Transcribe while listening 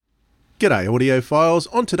G'day audiophiles.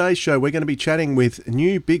 On today's show we're going to be chatting with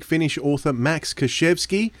new Big Finish author Max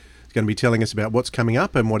KASHEVSKY. He's going to be telling us about what's coming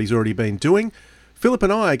up and what he's already been doing. Philip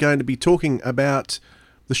and I are going to be talking about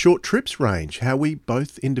the Short Trips range, how we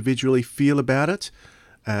both individually feel about it,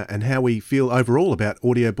 and how we feel overall about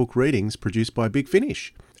audiobook readings produced by Big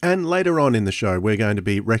Finish. And later on in the show we're going to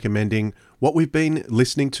be recommending what we've been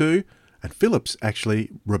listening to, and Philip's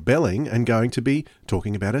actually rebelling and going to be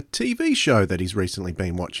talking about a TV show that he's recently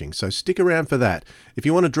been watching. So stick around for that. If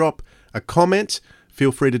you want to drop a comment,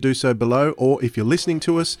 feel free to do so below, or if you're listening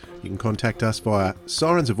to us, you can contact us via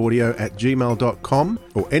sirensofaudio@gmail.com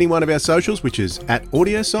or any one of our socials, which is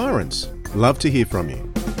 @AudioSirens. Love to hear from you.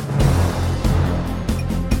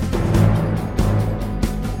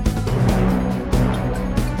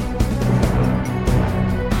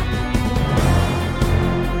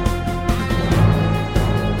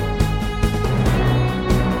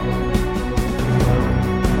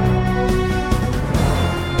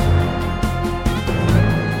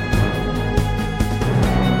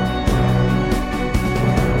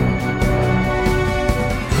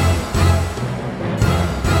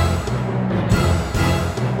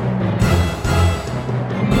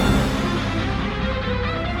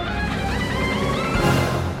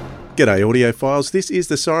 G'day audiophiles, this is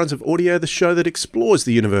the Sirens of Audio, the show that explores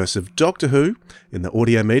the universe of Doctor Who in the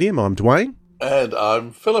audio medium. I'm Dwayne. And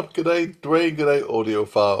I'm Philip. G'day Dwayne, g'day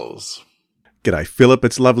audiophiles. G'day Philip,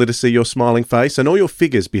 it's lovely to see your smiling face and all your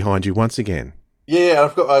figures behind you once again. Yeah,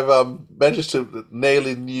 I've managed to nail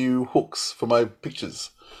in new hooks for my pictures.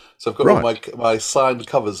 So I've got all my signed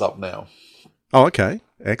covers up now. Oh, okay.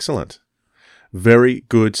 Excellent. Very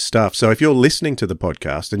good stuff. So if you're listening to the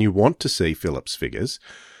podcast and you want to see Philip's figures,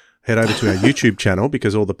 head over to our YouTube channel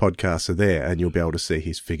because all the podcasts are there and you'll be able to see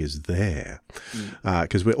his figures there.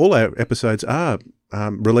 Because all our episodes are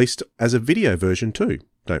released as a video version too,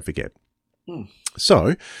 don't forget.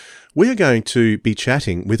 So we are going to be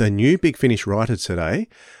chatting with a new Big Finish writer today,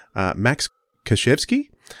 Max KASHEVSKY.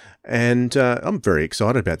 And I'm very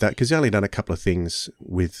excited about that because he's only done a couple of things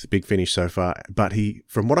with Big Finish so far. But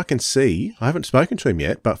from what I can see, I haven't spoken to him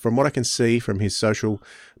yet, but from what I can see from his social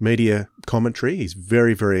media commentary, he's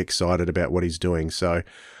very, very excited about what he's doing. So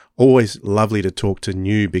always lovely to talk to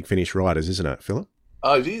new Big Finish writers, isn't it, Philip?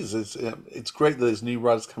 Oh, it is. It's great that there's new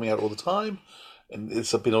writers coming out all the time. And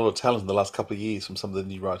it's been a lot of talent in the last couple of years from some of the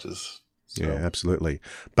new writers. So. Yeah, absolutely.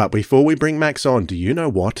 But before we bring Max on, do you know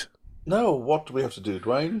what? No, what do we have to do,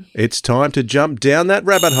 Dwayne? It's time to jump down that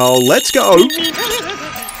rabbit hole. Let's go!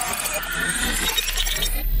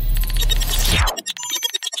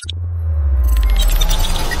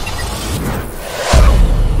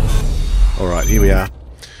 All right, here we are.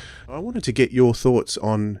 I wanted to get your thoughts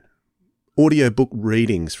on audiobook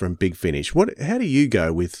readings from Big Finish. How do you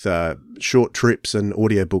go with short trips and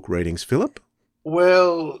audiobook readings, Philip?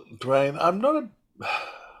 Well, Dwayne, I'm not a...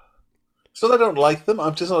 It's not that I don't like them,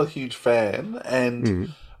 I'm just not a huge fan,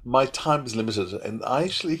 and my time is limited, and I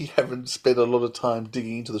actually haven't spent a lot of time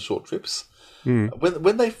digging into the short trips.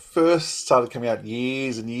 When they first started coming out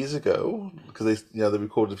years and years ago, because they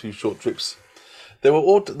recorded a few short trips, none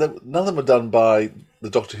of them were done by the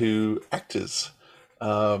Doctor Who actors.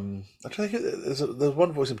 I think there's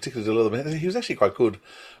one voice in particular who did a lot of them. He was actually quite good,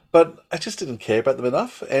 but I just didn't care about them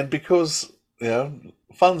enough, and because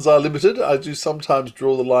funds are limited, I do sometimes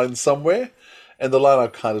draw the line somewhere, and the line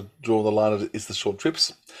I've kind of drawn the line is the short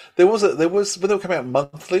trips. There was when they were coming out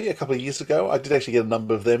monthly a couple of years ago, I did actually get a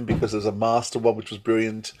number of them because there was a master one which was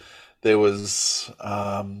brilliant. There was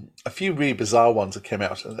a few really bizarre ones that came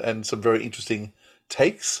out and some very interesting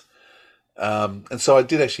takes. And so I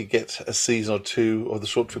did actually get a season or two of the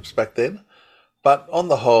short trips back then. But on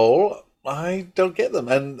the whole, I don't get them.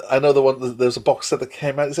 And I know there's a box set that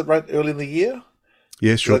came out, is it right, early in the year?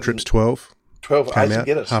 Yeah, Short Trips 12. 12, I didn't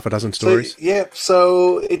get it. Half a dozen stories.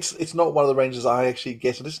 So it's not one of the ranges I actually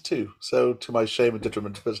get to listen to. So to my shame and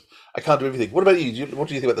detriment, but I can't do everything. What about you? What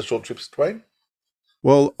do you think about the short trips, Dwayne?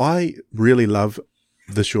 Well, I really love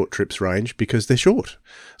the short trips range because they're short.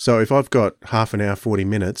 So if I've got half an hour, 40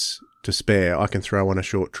 minutes to spare, I can throw on a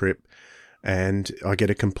short trip and I get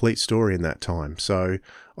a complete story in that time. So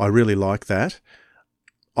I really like that.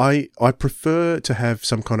 I prefer to have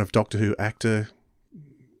some kind of Doctor Who actor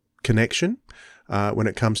connection when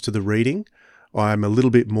it comes to the reading. I'm a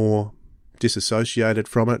little bit more disassociated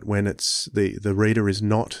from it when it's the reader is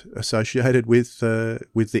not associated with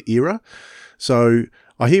the era. So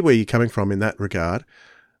I hear where you're coming from in that regard.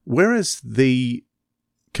 Whereas the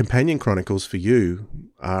Companion Chronicles for you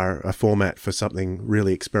are a format for something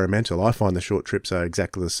really experimental, I find the short trips are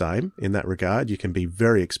exactly the same in that regard. You can be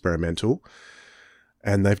very experimental.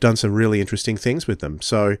 and they've done some really interesting things with them.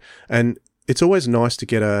 So, and it's always nice to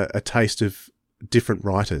get a taste of different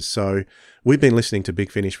writers. So we've been listening to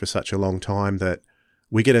Big Finish for such a long time that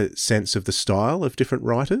we get a sense of the style of different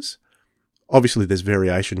writers. Obviously, there's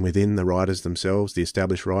variation within the writers themselves, the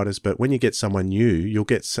established writers, but when you get someone new, you'll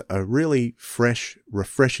get a really fresh,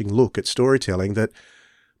 refreshing look at storytelling that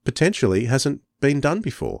potentially hasn't been done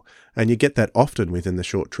before. And you get that often within the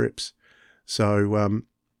short trips. So,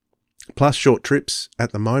 plus short trips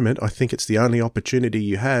at the moment, I think it's the only opportunity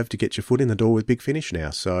you have to get your foot in the door with Big Finish now.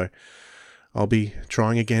 So I'll be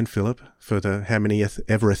trying again, Philip, for the how many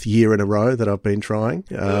evereth year in a row that I've been trying.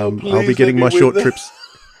 I'll be getting my short trips.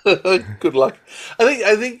 Good luck.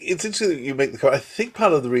 I think it's interesting that you make the comment. I think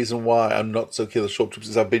part of the reason why I'm not so keen on short trips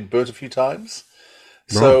is I've been burnt a few times.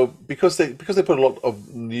 So because they put a lot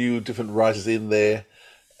of new different writers in there,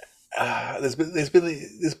 there's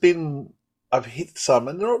been I've hit some,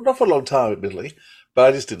 and not for a long time, admittedly, but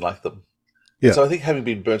I just didn't like them. Yeah. So I think having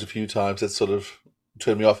been burnt a few times, that sort of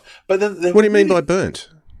turned me off. But then, what do you mean by burnt?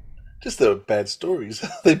 Just they were bad stories.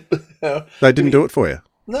 They didn't do it for you.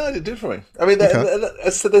 No, they didn't do it for me. I mean,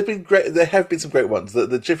 so they've been great. There have been some great ones.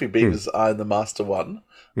 The Jeffrey Beaver's Eye and the Master one,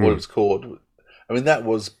 what it was called. I mean, that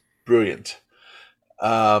was brilliant.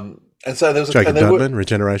 And so there was Jacob Dudman,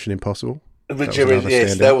 Regeneration Impossible.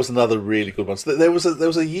 That was another really good one. So there was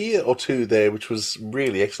a year or two there which was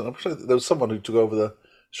really excellent. I'm sure there was someone who took over the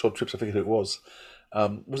short trips. I forget who it was.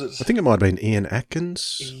 Was it? I think it might have been Ian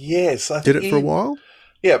Atkins. Yes, did it for a while.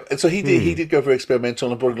 Yeah, and so he did. He did go very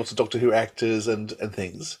experimental and brought in lots of Doctor Who actors and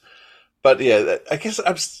things. But yeah, I guess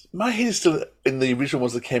my head is still in the original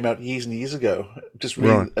ones that came out years and years ago. Just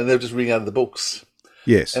reading, and they were just reading out of the books.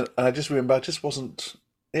 Yes, and I just remember it just wasn't.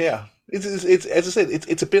 Yeah, it's as I said,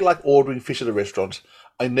 it's a bit like ordering fish at a restaurant.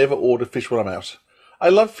 I never order fish when I'm out. I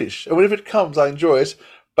love fish, and whenever it comes, I enjoy it.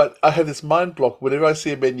 But I have this mind block. Whenever I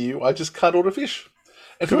see a menu, I just can't order fish.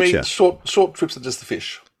 And for me, short trips are just the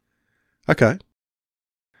fish. Okay.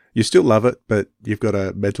 You still love it, but you've got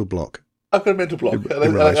a mental block. I've got a mental block,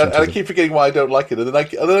 and I keep forgetting why I don't like it. And then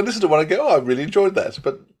I listen to one and go, "Oh, I really enjoyed that,"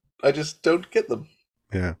 but I just don't get them.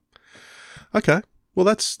 Yeah. Okay. Well,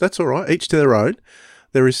 that's all right. Each to their own.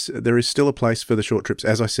 There is still a place for the short trips,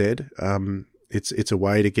 as I said. It's a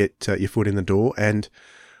way to get your foot in the door, and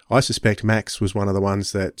I suspect Max was one of the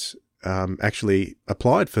ones that actually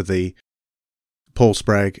applied for the Paul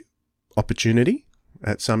Spragg opportunity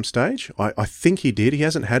at some stage. I think he did. He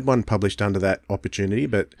hasn't had one published under that opportunity,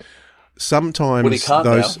 but sometimes he can't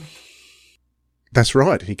now. That's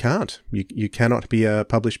right. He can't. You cannot be a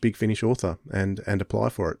published Big Finish author and apply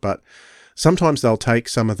for it. But sometimes they'll take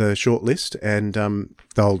some of the shortlist and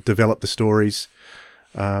they'll develop the stories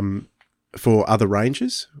for other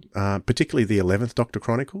ranges, particularly the 11th Doctor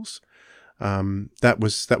Chronicles. That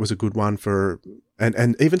was a good one for,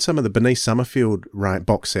 and even some of the Beneath Summerfield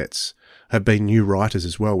box sets have been new writers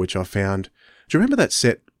as well, which I found. Do you remember that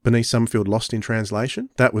set, Beneath Summerfield Lost in Translation?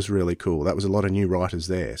 That was really cool. That was a lot of new writers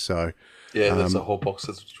there. So yeah, that's a whole box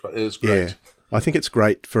set. It was great. Yeah, I think it's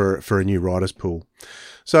great for a new writers pool.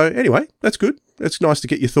 So anyway, that's good. It's nice to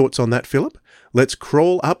get your thoughts on that, Philip. Let's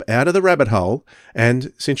crawl up out of the rabbit hole.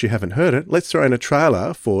 And since you haven't heard it, let's throw in a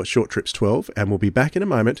trailer for Short Trips 12, and we'll be back in a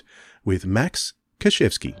moment with Max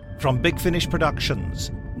KASHEVSKY. From Big Finish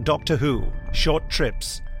Productions, Doctor Who, Short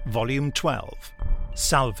Trips, Volume 12,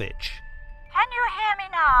 Salvage. Can you hear me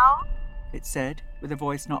now? It said, with a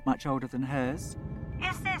voice not much older than hers.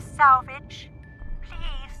 Is this salvage?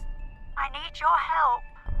 Please, I need your help.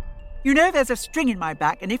 You know there's a string in my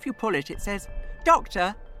back, and if you pull it, it says,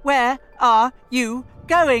 Doctor, where are you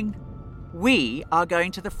going? We are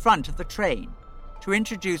going to the front of the train to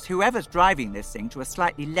introduce whoever's driving this thing to a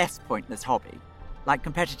slightly less pointless hobby, like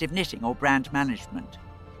competitive knitting or brand management.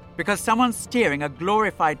 Because someone's steering a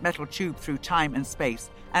glorified metal tube through time and space,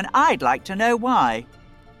 and I'd like to know why.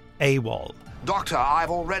 AWOL. Doctor,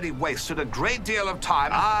 I've already wasted a great deal of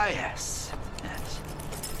time. Ah, yes.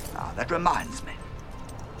 Now, that reminds me.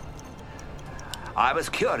 I was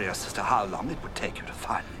curious as to how long it would take you to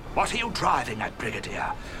find me. What are you driving at,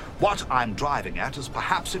 Brigadier? What I'm driving at is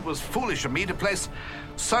perhaps it was foolish of me to place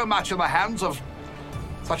so much in the hands of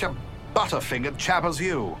such a butterfingered chap as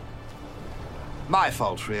you. My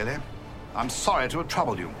fault, really. I'm sorry to have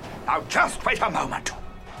troubled you. Now, just wait a moment.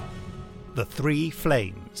 The Three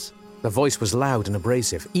Flames. The voice was loud and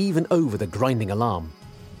abrasive, even over the grinding alarm.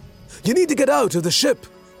 You need to get out of the ship!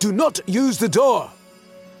 Do not use the door!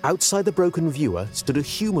 Outside the broken viewer stood a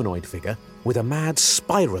humanoid figure with a mad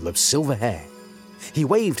spiral of silver hair. He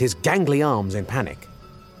waved his gangly arms in panic.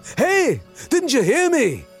 Hey! Didn't you hear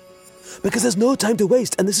me? because there's no time to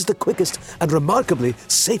waste, and this is the quickest and remarkably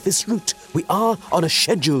safest route. We are on a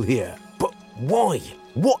schedule here. But why?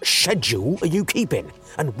 What schedule are you keeping?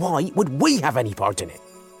 And why would we have any part in it?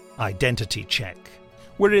 Identity check.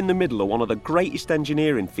 We're in the middle of one of the greatest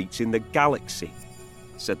engineering feats in the galaxy,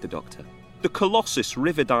 said the Doctor. The Colossus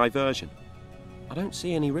River diversion. I don't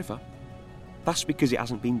see any river. That's because it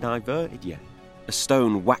hasn't been diverted yet. A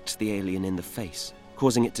stone whacked the alien in the face,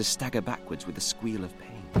 causing it to stagger backwards with a squeal of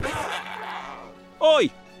pain. Oi!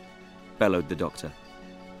 Bellowed the Doctor.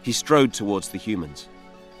 He strode towards the humans.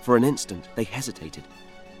 For an instant, they hesitated.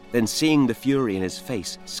 Then, seeing the fury in his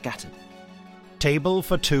face, scattered. Table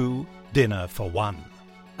for 2, dinner for 1.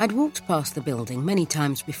 I'd walked past the building many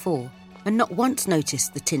times before, and not once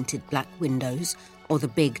noticed the tinted black windows or the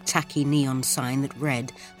big tacky neon sign that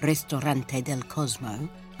read Ristorante del Cosmo.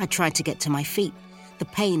 I tried to get to my feet. The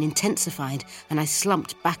pain intensified, and I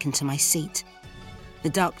slumped back into my seat. The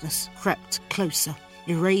darkness crept closer,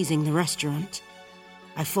 erasing the restaurant.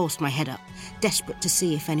 I forced my head up, desperate to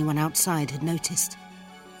see if anyone outside had noticed.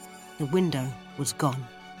 The window was gone.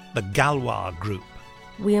 The Galois group.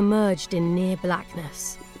 We emerged in near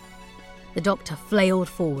blackness. The Doctor flailed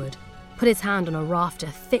forward, put his hand on a rafter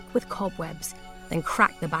thick with cobwebs, then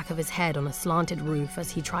cracked the back of his head on a slanted roof as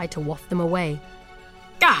he tried to waft them away.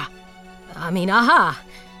 Aha!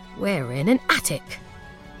 We're in an attic.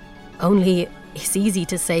 Only, it's easy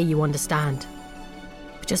to say you understand.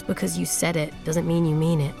 But just because you said it doesn't mean you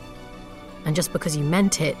mean it. And just because you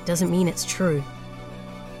meant it doesn't mean it's true.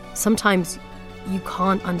 Sometimes you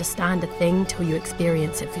can't understand a thing till you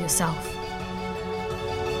experience it for yourself.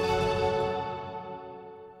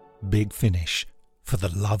 Big Finish for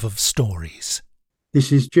the love of stories.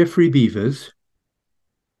 This is Geoffrey Beavers,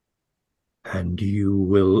 and you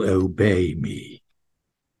will obey me.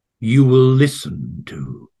 You will listen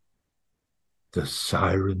to the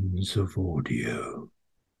sirens of audio.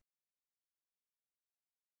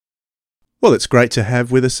 Well, it's great to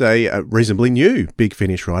have with us a reasonably new Big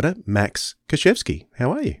Finish writer, Max KASHEVSKY.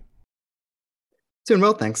 How are you? Doing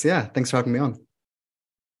well, thanks. Yeah, thanks for having me on.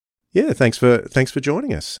 Yeah, thanks for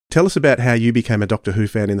joining us. Tell us about how you became a Doctor Who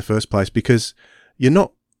fan in the first place, because you're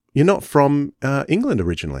not from England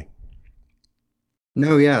originally.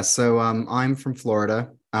 No, yeah. So I'm from Florida,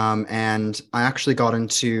 and I actually got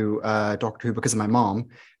into Doctor Who because of my mom,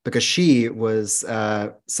 because she was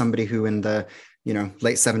somebody who in the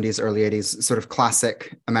late 70s, early 80s, sort of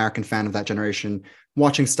classic American fan of that generation,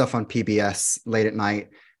 watching stuff on PBS late at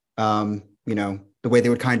night. The way they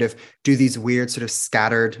would kind of do these weird sort of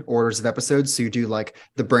scattered orders of episodes. So you do like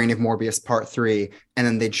The Brain of Morbius Part 3, and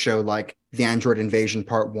then they'd show like The Android Invasion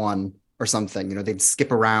Part 1 or something. They'd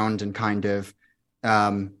skip around and kind of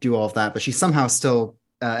do all of that. But she somehow still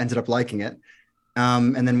ended up liking it.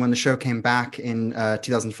 And then when the show came back in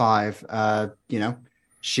 2005,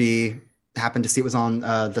 she happened to see it was on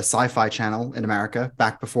the Sci-Fi Channel in America,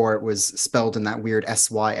 back before it was spelled in that weird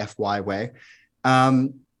SYFY way.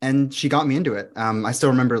 And she got me into it. I still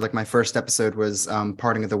remember like my first episode was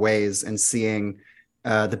Parting of the Ways, and seeing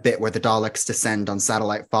the bit where the Daleks descend on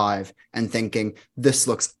Satellite 5 and thinking, this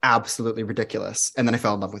looks absolutely ridiculous. And then I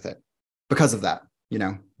fell in love with it because of that,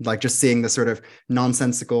 like just seeing the sort of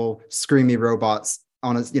nonsensical, screamy robots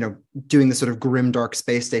on a, doing the sort of grim, dark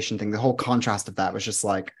space station thing. The whole contrast of that was just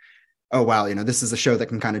like, oh, wow, this is a show that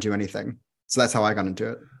can kind of do anything. So that's how I got into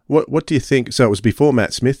it. What do you think? So it was before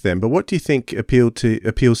Matt Smith then, but what do you think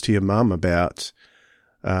appeals to your mum about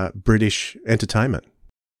British entertainment?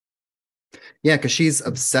 Yeah, because she's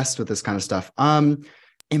obsessed with this kind of stuff.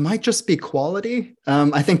 It might just be quality.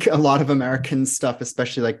 I think a lot of American stuff,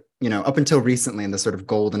 especially like, up until recently in the sort of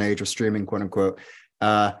golden age of streaming, quote unquote,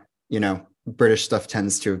 British stuff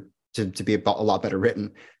tends to be a lot better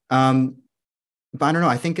written. But I don't know.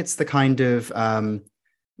 I think it's the kind of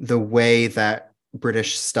the way that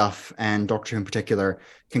British stuff, and Doctor Who in particular,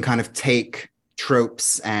 can kind of take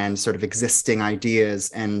tropes and sort of existing ideas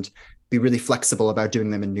and be really flexible about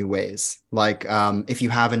doing them in new ways. Like if you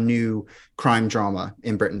have a new crime drama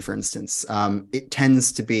in Britain, for instance, it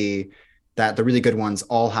tends to be that the really good ones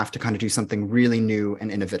all have to kind of do something really new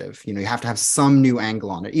and innovative. You have to have some new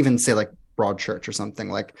angle on it. Even say like Broadchurch or something,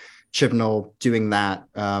 like Chibnall doing that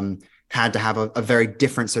had to have a very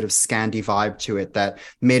different sort of Scandi vibe to it that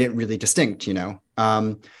made it really distinct,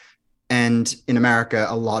 and in America,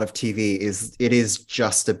 a lot of TV is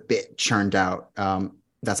just a bit churned out.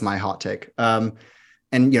 That's my hot take. And,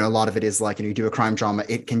 a lot of it is like, you do a crime drama,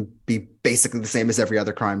 it can be basically the same as every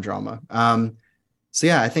other crime drama. So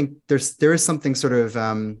yeah, I think there is something sort of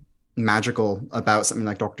magical about something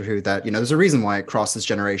like Doctor Who that, there's a reason why it crosses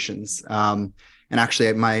generations. And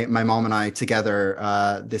actually, my mom and I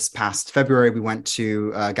together this past February, we went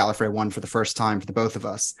to Gallifrey 1 for the first time for the both of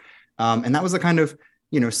us. And that was a kind of,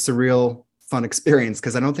 surreal, fun experience,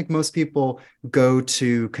 because I don't think most people go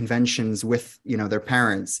to conventions with, their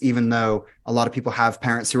parents, even though a lot of people have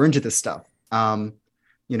parents who are into this stuff. Or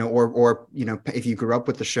if you grew up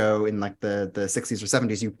with the show in like the 60s or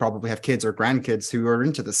 70s, you probably have kids or grandkids who are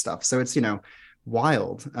into this stuff. So it's,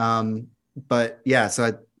 wild. But yeah,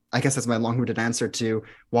 so I guess that's my long-winded answer to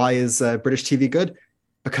why is British TV good?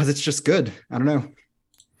 Because it's just good. I don't know.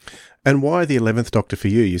 And why the 11th Doctor for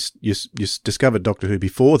you? You discovered Doctor Who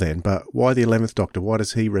before then, but why the 11th Doctor? Why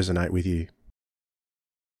does he resonate with you?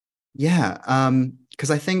 Yeah, because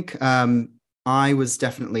I think I was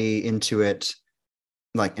definitely into it,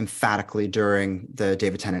 like emphatically during the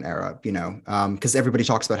David Tennant era, because everybody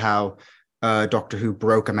talks about how Doctor Who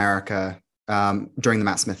broke America during the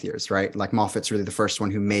Matt Smith years, right? Like Moffat's really the first one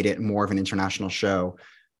who made it more of an international show.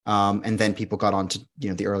 And then people got on to,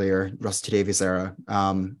 the earlier Russell T Davies era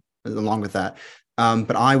along with that.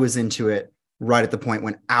 But I was into it right at the point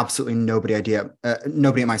when absolutely nobody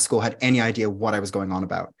at my school had any idea what I was going on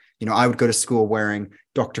about. I would go to school wearing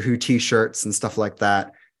Doctor Who t-shirts and stuff like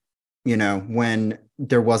that, when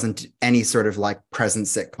there wasn't any sort of like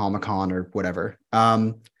presence at Comic-Con or whatever.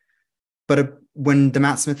 But when the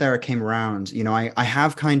Matt Smith era came around, I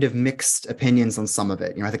have kind of mixed opinions on some of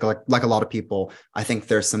it. I think like a lot of people, I think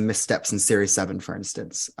there's some missteps in Series 7, for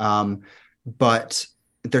instance. But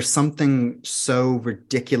there's something so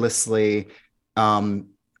ridiculously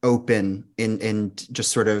open and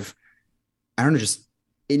just sort of, I don't know, just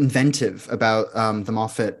inventive about the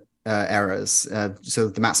Moffat eras. So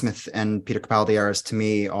the Matt Smith and Peter Capaldi eras to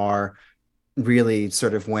me are really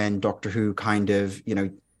sort of when Doctor Who kind of,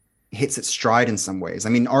 hits its stride in some ways. I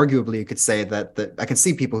mean, arguably you could say that I can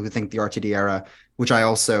see people who think the RTD era, which I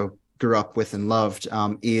also grew up with and loved,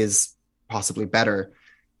 is possibly better.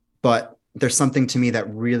 But there's something to me that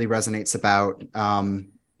really resonates about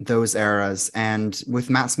those eras. And with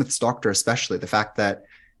Matt Smith's Doctor, especially the fact that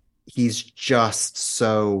he's just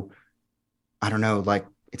so, I don't know, like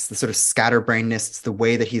it's the sort of scatterbrainness, it's the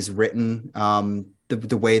way that he's written,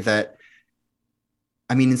 the way that,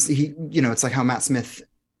 I mean, it's like how Matt Smith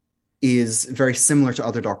is very similar to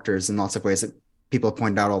other Doctors in lots of ways that people have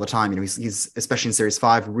pointed out all the time. He's especially in Series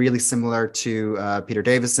 5, really similar to Peter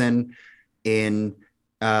Davison. In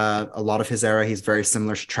a lot of his era, he's very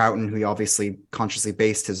similar to Troughton, who he obviously consciously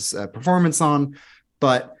based his performance on.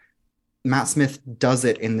 But Matt Smith does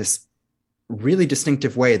it in this really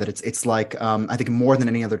distinctive way that it's like, I think more than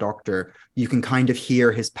any other Doctor, you can kind of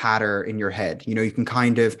hear his patter in your head. You can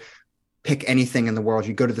kind of pick anything in the world.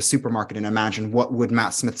 You go to the supermarket and imagine what would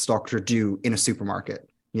Matt Smith's Doctor do in a supermarket?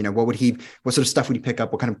 What sort of stuff would he pick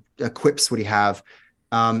up? What kind of quips would he have?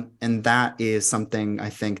 And that is something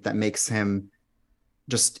I think that makes him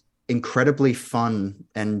just incredibly fun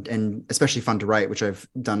and especially fun to write, which I've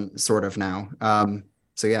done sort of now.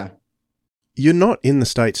 So yeah. You're not in the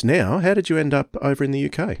States now. How did you end up over in the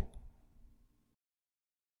UK?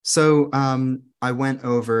 So I went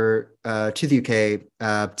over to the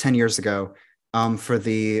UK 10 years ago for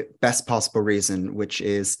the best possible reason, which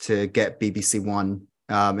is to get BBC One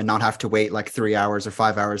and not have to wait like 3 hours or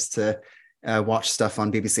 5 hours to watch stuff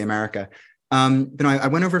on BBC America. But I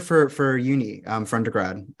went over for uni, for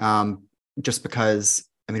undergrad, just because,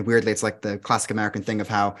 I mean, weirdly, it's like the classic American thing of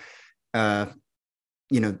how,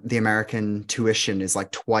 the American tuition is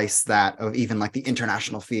like twice that of even like the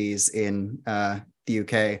international fees in the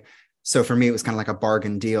UK. So for me, it was kind of like a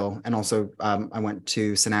bargain deal. And also I went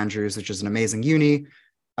to St. Andrews, which is an amazing uni.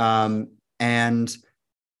 And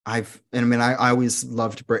I always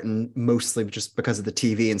loved Britain, mostly just because of the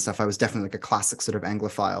TV and stuff. I was definitely like a classic sort of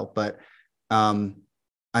Anglophile, but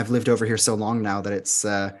I've lived over here so long now that it's,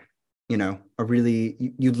 you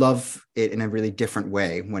love it in a really different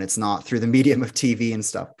way when it's not through the medium of TV and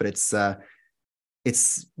stuff, but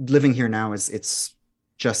it's living here now it's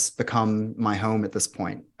just become my home at this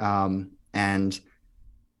point. And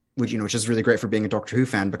which is really great for being a Doctor Who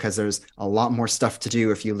fan, because there's a lot more stuff to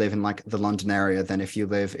do if you live in like the London area than if you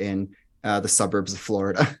live in the suburbs of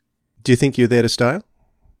Florida. Do you think you're there to stay?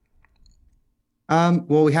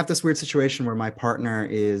 Well, we have this weird situation where my partner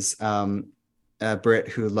is a Brit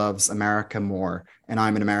who loves America more, and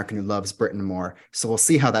I'm an American who loves Britain more. So we'll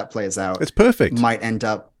see how that plays out. It's perfect. Might end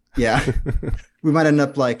up, yeah. We might end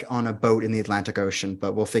up like on a boat in the Atlantic Ocean,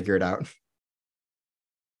 but we'll figure it out.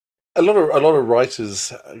 A lot of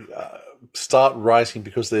writers start writing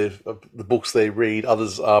because of the books they read.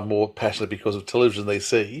 Others are more passionate because of television they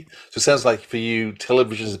see. So it sounds like for you,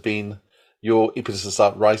 television has been your impetus to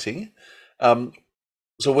start writing.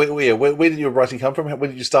 So where did your writing come from?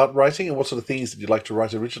 When did you start writing, and what sort of things did you like to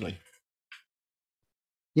write originally?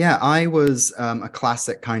 Yeah, I was a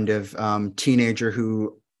classic kind of teenager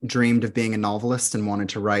who dreamed of being a novelist and wanted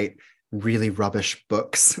to write really rubbish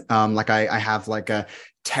books. I have like a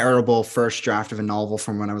terrible first draft of a novel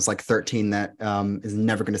from when I was like 13 that is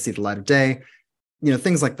never going to see the light of day,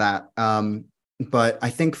 things like that. But I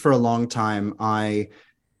think for a long time, I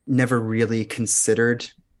never really considered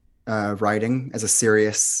writing as a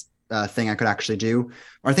serious thing I could actually do.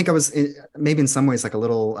 Or I think I was maybe in some ways like a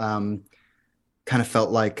little kind of felt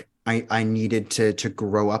like I needed to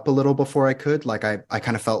grow up a little before I could. Like I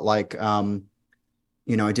kind of felt like,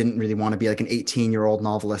 I didn't really want to be like an 18-year-old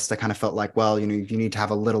novelist. I kind of felt like, well, you need to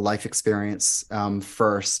have a little life experience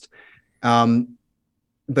first.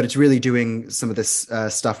 But it's really doing some of this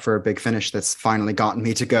stuff for Big Finish that's finally gotten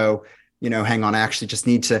me to go, hang on, I actually just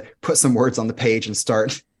need to put some words on the page and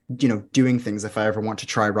start, doing things. If I ever want to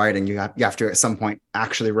try writing, you have to at some point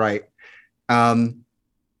actually write.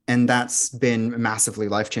 And that's been massively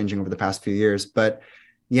life-changing over the past few years. But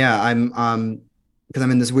yeah, I'm because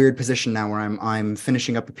I'm in this weird position now where I'm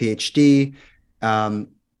finishing up a PhD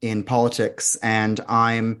in politics, and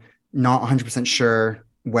I'm not 100% sure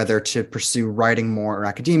whether to pursue writing more or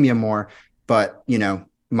academia more. But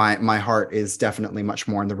my heart is definitely much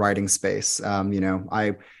more in the writing space.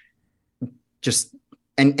 I just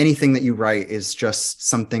anything that you write is just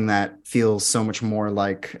something that feels so much more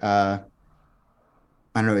like I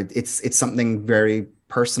don't know, it's something very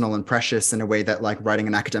personal and precious in a way that like writing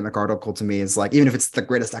an academic article to me is like, even if it's the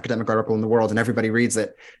greatest academic article in the world and everybody reads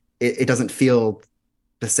it, it doesn't feel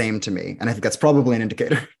the same to me. And I think that's probably an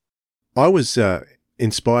indicator. I was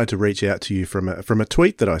inspired to reach out to you from a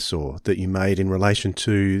tweet that I saw that you made in relation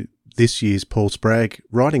to this year's Paul Spragg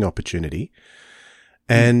writing opportunity.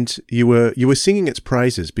 And you were singing its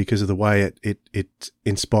praises because of the way it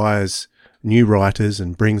inspires new writers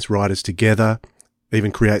and brings writers together,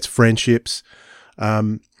 even creates friendships.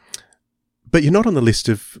 But you're not on the list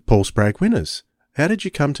of Paul Spragg winners. How did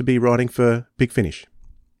you come to be writing for Big Finish?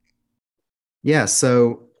 Yeah,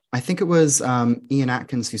 so I think it was Ian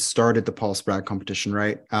Atkins who started the Paul Spragg competition,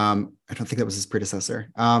 right? I don't think that was his predecessor.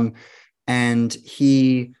 And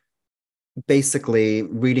he basically,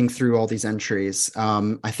 reading through all these entries,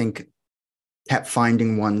 I think kept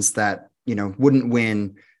finding ones that, wouldn't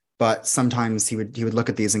win, but sometimes he would look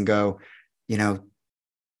at these and go,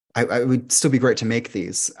 I would still be great to make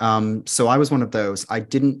these. So I was one of those. I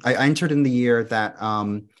entered in the year that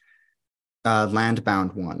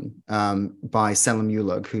Landbound won by Selim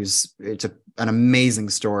Ulug, it's an amazing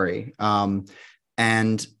story.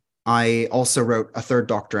 And I also wrote a third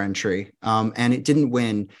Doctor entry, and it didn't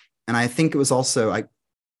win. And I think it was also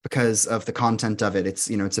because of the content of it.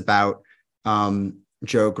 It's about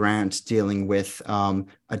Joe Grant dealing with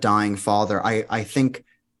a dying father. I think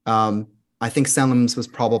Selim's was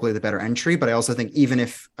probably the better entry, but I also think even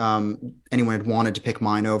if anyone had wanted to pick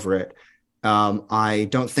mine over it, I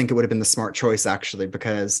don't think it would have been the smart choice, actually,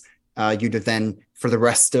 because you'd have then, for the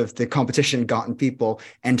rest of the competition, gotten people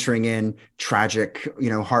entering in tragic,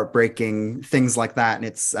 heartbreaking things like that. And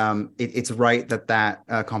it's right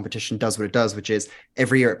that competition does what it does, which is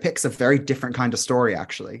every year it picks a very different kind of story,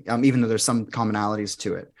 actually, even though there's some commonalities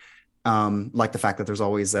to it, like the fact that there's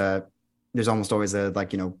almost always a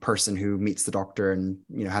person who meets the Doctor and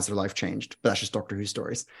has their life changed. But that's just Doctor Who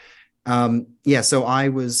stories. So I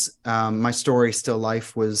was my story, Still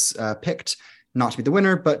Life, was picked not to be the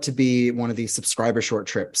winner, but to be one of these subscriber short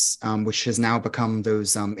trips, which has now become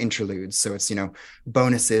those interludes. So it's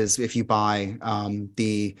bonuses if you buy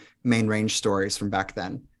the main range stories from back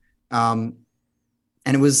then. And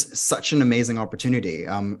it was such an amazing opportunity,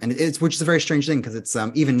 which is a very strange thing, because it's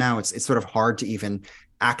even now it's sort of hard to even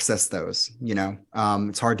access those.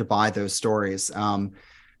 It's hard to buy those stories,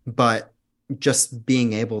 but just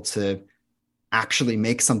being able to actually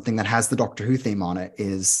make something that has the Doctor Who theme on it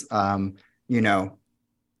is I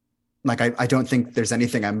don't think there's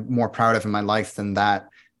anything I'm more proud of in my life than that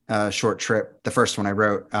short trip, the first one I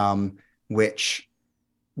wrote, which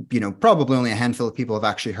probably only a handful of people have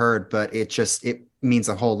actually heard, but it means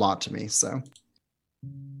a whole lot to me. So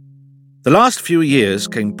the last few years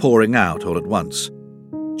came pouring out all at once.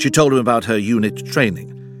 She told him about her unit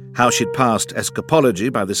training, how she'd passed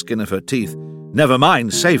escapology by the skin of her teeth, never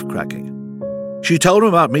mind safe-cracking. She told him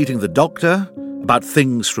about meeting the Doctor, about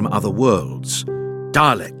things from other worlds,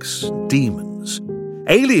 Daleks, demons,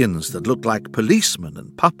 aliens that looked like policemen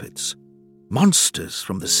and puppets, monsters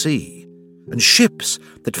from the sea, and ships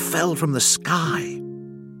that fell from the sky.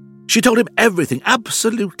 She told him everything,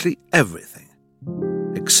 absolutely everything,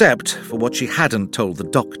 except for what she hadn't told the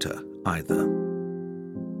Doctor either.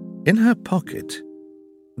 In her pocket,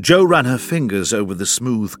 Jo ran her fingers over the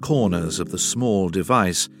smooth corners of the small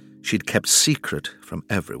device she'd kept secret from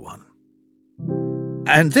everyone.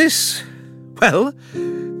 And this, well,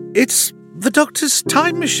 it's the Doctor's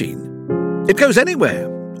time machine. It goes anywhere,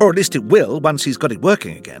 or at least it will once he's got it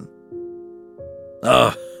working again.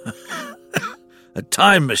 Oh, a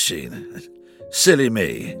time machine. Silly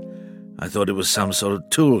me. I thought it was some sort of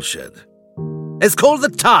tool shed. It's called the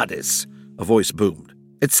TARDIS, a voice boomed.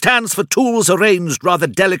 It stands for Tools Arranged Rather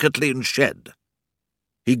Delicately in Shed.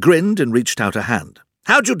 He grinned and reached out a hand.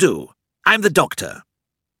 How'd you do? I'm the Doctor.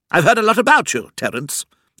 I've heard a lot about you, Terence.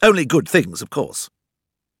 Only good things, of course.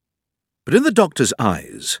 But in the Doctor's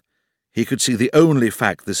eyes, he could see the only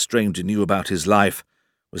fact this stranger knew about his life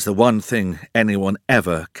was the one thing anyone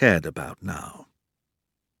ever cared about now.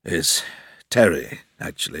 It's Terry,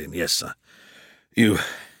 actually, and yes, sir. You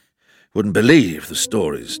wouldn't believe the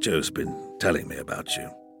stories Joe's been telling me about you.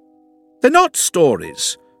 They're not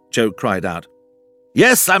stories, Joe cried out.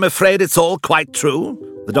 Yes, I'm afraid it's all quite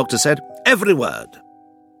true, the Doctor said. Every word.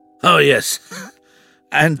 Oh, yes.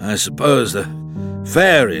 And I suppose the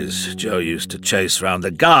fairies Joe used to chase round the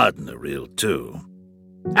garden are real, too.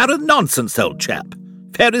 Out of nonsense, old chap.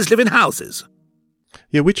 Fairies live in houses.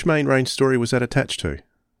 Yeah, which main range story was that attached to?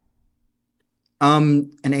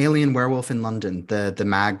 An alien werewolf in London. The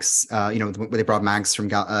mags, where they brought mags from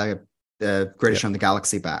the Greatest Show in the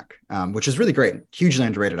Galaxy back, which is really great. Hugely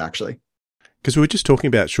underrated, actually. Because we were just talking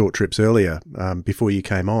about short trips earlier before you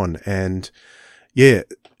came on, and yeah,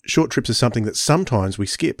 short trips are something that sometimes we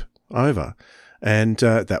skip over, and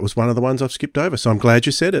that was one of the ones I've skipped over. So I'm glad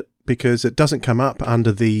you said it, because it doesn't come up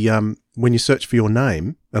under the when you search for your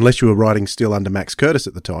name, unless you were writing still under Max Curtis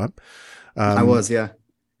at the time. I was, yeah.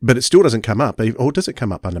 But it still doesn't come up, or does it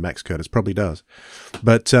come up under Max Curtis? Probably does.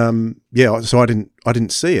 But yeah, so I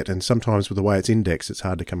didn't see it, and sometimes with the way it's indexed, it's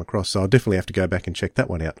hard to come across. So I'll definitely have to go back and check that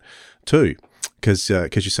one out too, because you're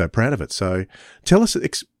so proud of it. So tell us,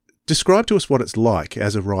 describe to us what it's like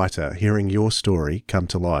as a writer hearing your story come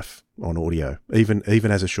to life on audio, even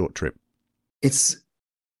as a short trip. It's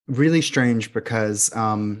really strange because,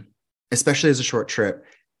 especially as a short trip,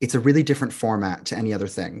 it's a really different format to any other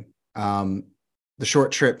thing. The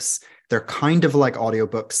short trips, they're kind of like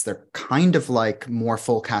audiobooks. They're kind of like more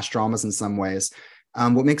full cast dramas in some ways.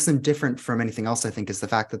 What makes them different from anything else, I think, is the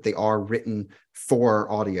fact that they are written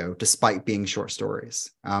for audio, despite being short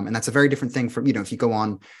stories. And that's a very different thing from, if you go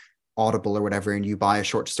on Audible or whatever, and you buy a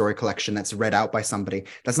short story collection that's read out by somebody,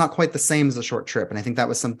 that's not quite the same as a short trip. And I think that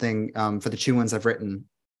was something for the two ones I've written,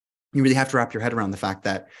 you really have to wrap your head around the fact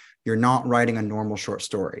that you're not writing a normal short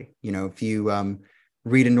story. If you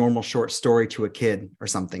read a normal short story to a kid or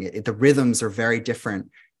something, the rhythms are very different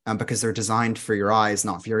because they're designed for your eyes,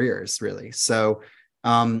 not for your ears, really. So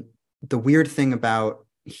the weird thing about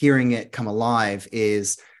hearing it come alive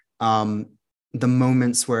is the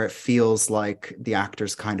moments where it feels like the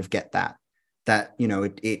actors kind of get that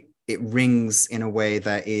it rings in a way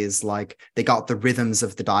that is like they got the rhythms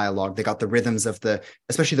of the dialogue, they got the rhythms of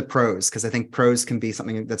especially the prose, because I think prose can be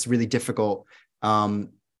something that's really difficult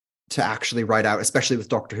to actually write out, especially with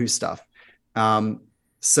Doctor Who stuff.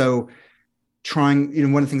 So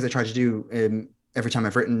trying, one of the things I try to do every time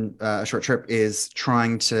I've written a short trip is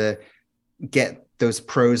trying to get those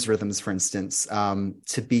prose rhythms, for instance,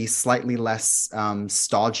 to be slightly less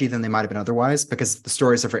stodgy than they might have been otherwise, because the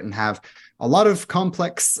stories I've written have a lot of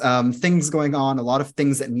complex things going on, a lot of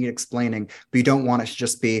things that need explaining, but you don't want it to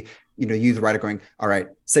just be, you, the writer, going, all right,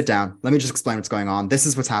 sit down. Let me just explain what's going on. This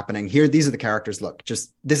is what's happening here. These are the characters. Look,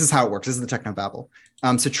 just, this is how it works. This is the technobabble.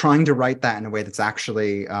 So trying to write that in a way that's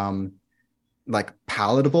actually like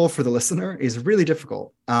palatable for the listener is really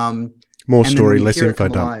difficult. More story, less info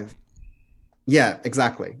dump. Yeah,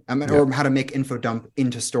 exactly. Or how to make info dump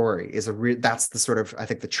into story is that's the sort of, I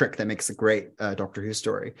think, the trick that makes a great Doctor Who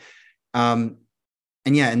story. And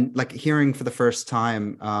like hearing for the first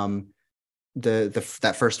time,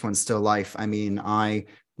 that first one, Still Life. I mean, it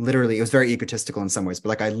was very egotistical in some ways, but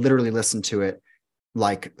like I literally listened to it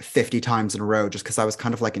like 50 times in a row, just because I was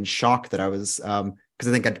kind of like in shock that I was, because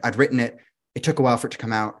I think I'd written it. It took a while for it to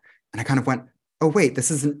come out, and I kind of went, oh wait,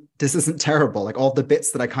 this isn't terrible. Like all the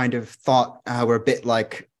bits that I kind of thought were a bit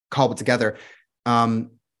like cobbled together,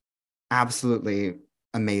 absolutely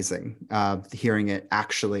amazing. Hearing it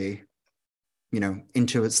actually,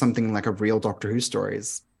 into something like a real Doctor Who story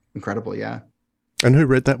is incredible. Yeah. And who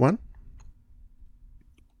read that one?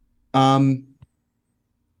 It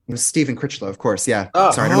was Stephen Critchlow, of course. Yeah.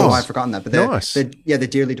 Sorry, I don't know why I've forgotten that, but the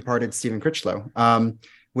dearly departed Stephen Critchlow.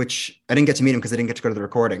 which I didn't get to meet him because I didn't get to go to the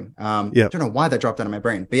recording. I don't know why that dropped out of my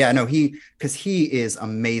brain, but yeah, no, because he is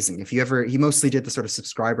amazing. He mostly did the sort of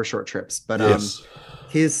subscriber short trips, but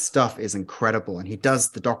his stuff is incredible, and he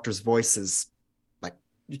does the Doctor's voices like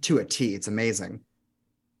to a T. It's amazing.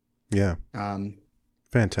 Yeah.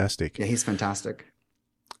 Fantastic. Yeah, he's fantastic.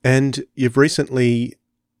 And you've recently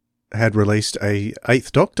had released a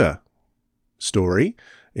Eighth Doctor story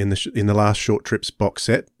in the last Short Trips box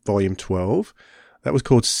set, Volume 12. That was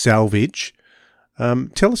called Salvage.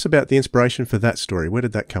 Tell us about the inspiration for that story. Where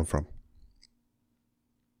did that come from?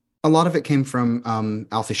 A lot of it came from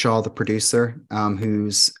Alfie Shaw, the producer,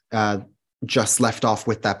 who's just left off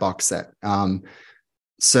with that box set.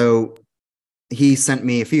 So he sent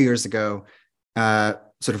me a few years ago,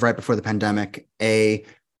 sort of right before the pandemic, a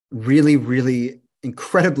really, really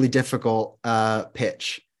incredibly difficult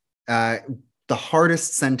pitch. The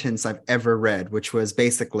hardest sentence I've ever read, which was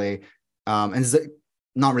basically, and it's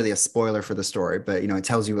not really a spoiler for the story, but it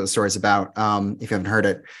tells you what the story's about if you haven't heard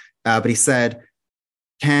it. But he said,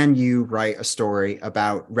 "Can you write a story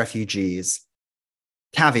about refugees?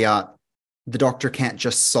 Caveat: the Doctor can't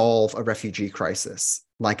just solve a refugee crisis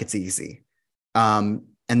like it's easy."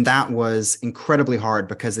 And that was incredibly hard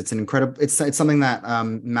because it's something that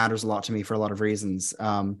matters a lot to me for a lot of reasons.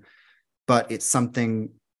 But it's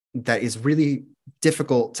something that is really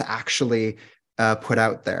difficult to actually put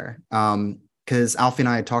out there. Because Alfie and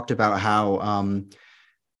I had talked about how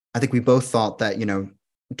I think we both thought that,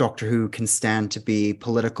 Doctor Who can stand to be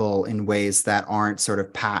political in ways that aren't sort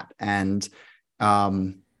of pat and,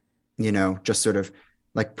 just sort of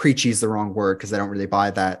like preachy is the wrong word because I don't really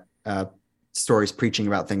buy that. Stories preaching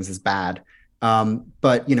about things is bad.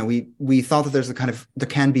 But we thought that there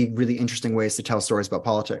can be really interesting ways to tell stories about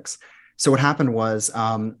politics. So what happened was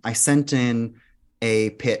I sent in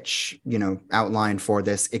a pitch, outline for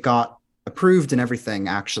this. It got approved and everything,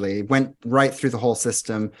 actually. It went right through the whole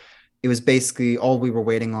system. It was basically all we were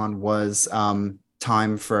waiting on was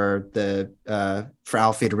time for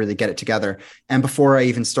Alfie to really get it together. And before I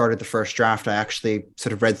even started the first draft, I actually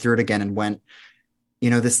sort of read through it again and went,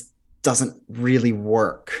 this doesn't really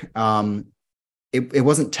work. It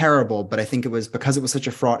wasn't terrible, but I think it was because it was such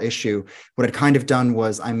a fraught issue. What I'd kind of done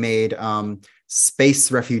was I made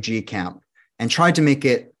Space Refugee Camp and tried to make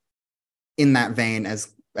it in that vein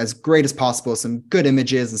as great as possible, some good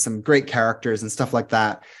images and some great characters and stuff like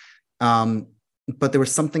that. But there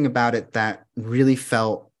was something about it that really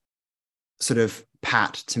felt sort of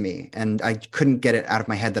pat to me, and I couldn't get it out of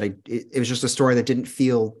my head that it was just a story that didn't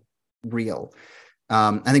feel real.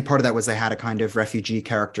 I think part of that was I had a kind of refugee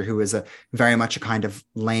character who was very much a kind of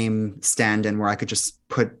lame stand-in where I could just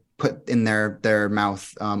put in their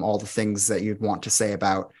mouth all the things that you'd want to say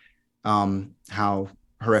about how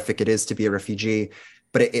horrific it is to be a refugee.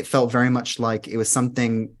 But it felt very much like it was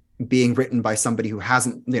something being written by somebody who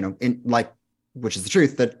hasn't, which is the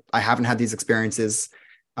truth, that I haven't had these experiences.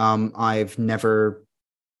 I've never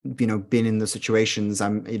been in those situations.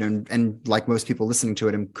 I'm, and like most people listening to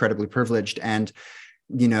it, incredibly privileged. And,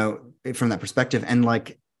 from that perspective, and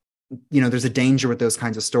there's a danger with those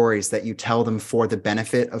kinds of stories that you tell them for the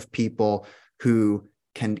benefit of people who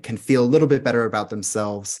can feel a little bit better about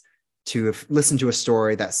themselves to listen to a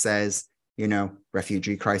story that says,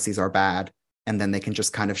 refugee crises are bad. And then they can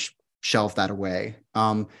just kind of shelve that away.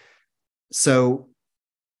 So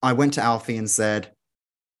I went to Alfie and said,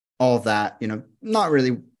 all of that, not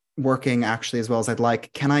really working actually as well as I'd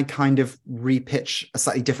like. Can I kind of repitch a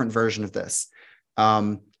slightly different version of this?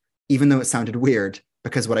 Even though it sounded weird,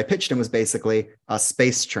 because what I pitched him was basically a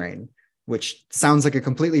space train, which sounds like a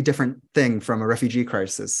completely different thing from a refugee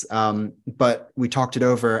crisis. But we talked it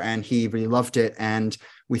over and he really loved it and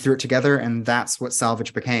we threw it together, and that's what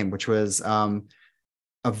Salvage became, which was a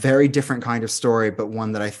very different kind of story, but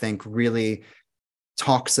one that I think really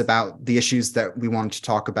talks about the issues that we wanted to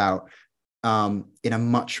talk about in a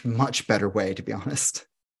much, much better way, to be honest.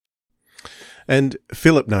 And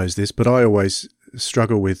Philip knows this, but I always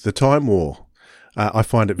struggle with the Time War. I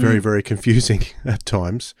find it very, very confusing at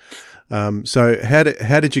times. So how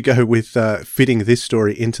did you go with fitting this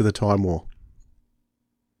story into the Time War?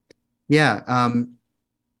 Yeah,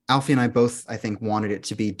 Alfie and I both, I think, wanted it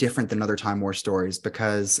to be different than other Time War stories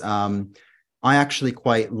because I actually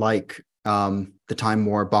quite like the Time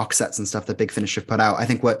War box sets and stuff that Big Finish have put out. I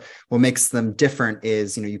think what makes them different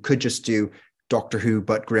is, you could just do Doctor Who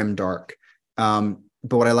but grimdark.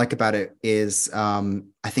 But what I like about it is I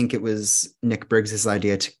think it was Nick Briggs's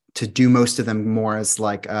idea to do most of them more as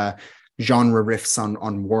like genre riffs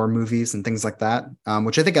on war movies and things like that,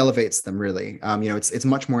 which I think elevates them really. It's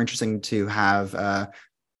much more interesting to have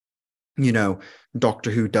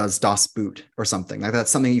Doctor Who does Das Boot or something. Like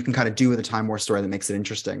that's something you can kind of do with a Time War story that makes it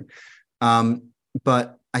interesting.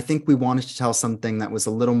 But I think we wanted to tell something that was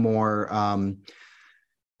a little more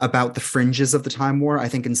about the fringes of the Time War. I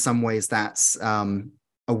think in some ways that's a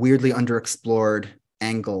weirdly underexplored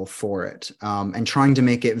angle for it, and trying to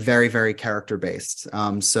make it very, very character based.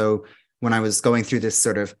 So when I was going through this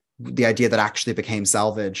sort of the idea that actually became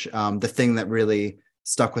Salvage, the thing that really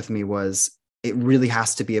stuck with me was it really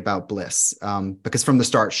has to be about Bliss, because from the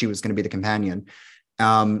start she was going to be the companion,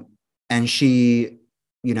 and she,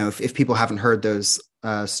 if people haven't heard those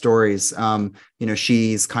stories,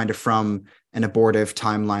 she's kind of from an abortive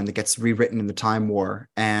timeline that gets rewritten in the Time War,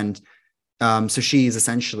 and so she's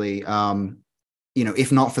essentially,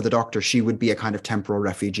 if not for the Doctor, she would be a kind of temporal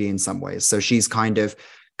refugee in some ways. So she's kind of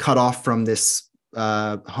cut off from this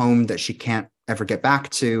home that she can't ever get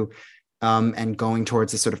back to, and going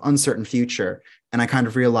towards a sort of uncertain future. And I kind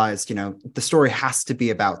of realized, the story has to be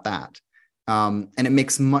about that. And it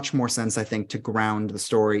makes much more sense, I think, to ground the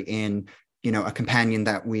story in, a companion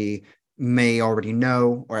that we may already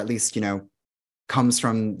know, or at least, comes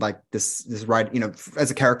from like this right,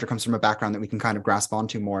 as a character comes from a background that we can kind of grasp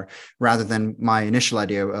onto more, rather than my initial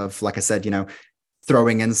idea of, like I said,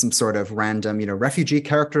 throwing in some sort of random, refugee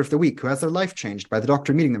character of the week who has their life changed by the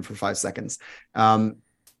Doctor meeting them for 5 seconds.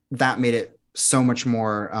 That made it so much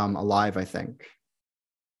more alive, I think.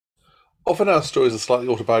 Often our stories are slightly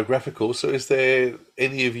autobiographical, so is there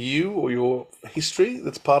any of you or your history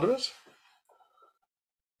that's part of it?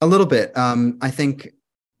 A little bit. I think,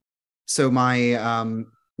 so my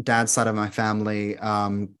dad's side of my family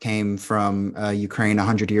came from Ukraine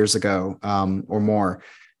 100 years ago, or more,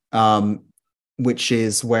 which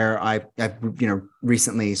is where I've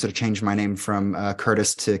recently sort of changed my name from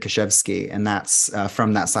Curtis to KASHEVSKY, and that's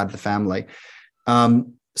from that side of the family.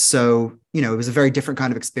 So, it was a very different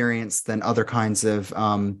kind of experience than other kinds of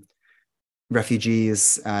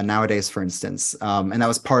refugees nowadays, for instance. And that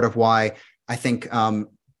was part of why I think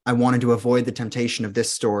I wanted to avoid the temptation of this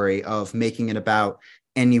story of making it about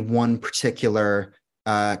any one particular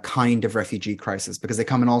kind of refugee crisis, because they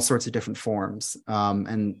come in all sorts of different forms,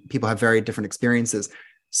 and people have very different experiences.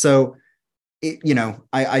 So,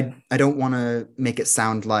 I don't want to make it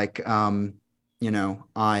sound like, I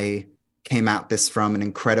came at this from an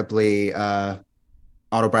incredibly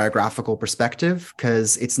autobiographical perspective,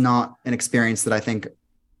 because it's not an experience that I think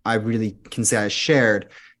I really can say I shared,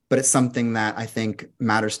 but it's something that I think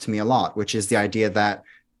matters to me a lot, which is the idea that,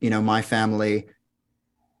 my family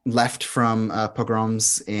left from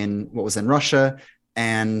pogroms in what was in Russia,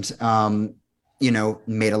 and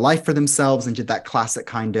made a life for themselves and did that classic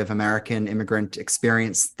kind of American immigrant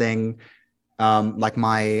experience thing. Like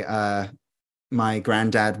my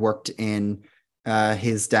granddad worked in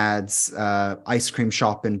his dad's ice cream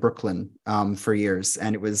shop in Brooklyn for years,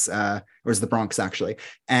 and it was the Bronx actually,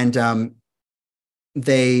 and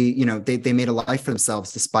they made a life for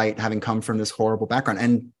themselves despite having come from this horrible background.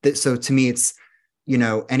 And so to me, it's,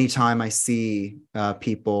 anytime I see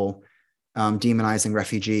people demonizing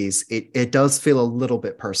refugees, it does feel a little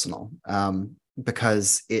bit personal,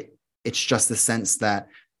 because it's just the sense that,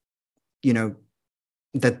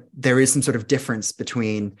 that there is some sort of difference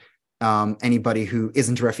between anybody who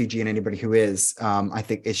isn't a refugee and anybody who is. I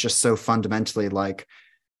think it's just so fundamentally, like,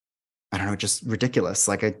 I don't know, just ridiculous.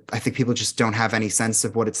 Like, I think people just don't have any sense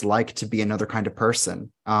of what it's like to be another kind of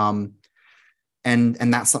person. And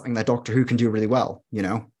that's something that Doctor Who can do really well,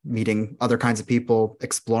 meeting other kinds of people,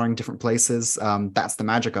 exploring different places. That's the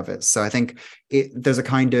magic of it. So I think it was a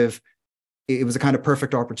kind of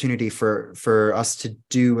perfect opportunity for us to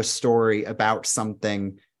do a story about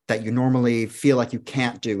something that you normally feel like you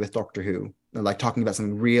can't do with Doctor Who, like talking about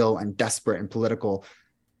something real and desperate and political.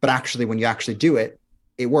 But actually, when you actually do it,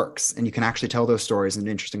 it works, and you can actually tell those stories in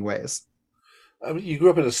interesting ways. I mean, you grew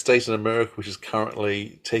up in a state in America which is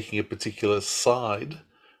currently taking a particular side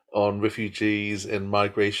on refugees and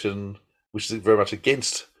migration, which is very much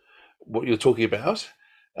against what you're talking about.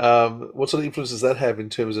 What sort of influence does that have in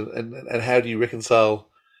terms of, and how do you reconcile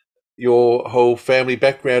your whole family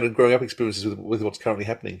background and growing up experiences with what's currently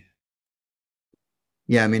happening?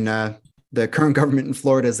 Yeah, I mean, the current government in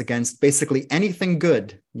Florida is against basically anything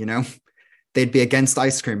good, They'd be against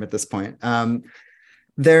ice cream at this point.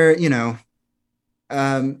 They're,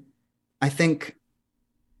 I think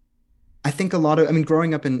a lot of, I mean,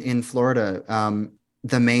 growing up in Florida,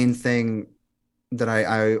 the main thing that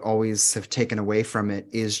I always have taken away from it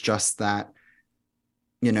is just that,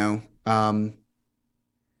 I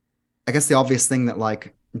guess the obvious thing that,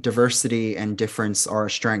 like, diversity and difference are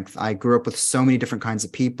a strength. I grew up with so many different kinds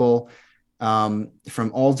of people,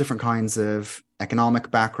 from all different kinds of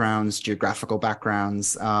economic backgrounds, geographical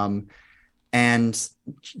backgrounds. And,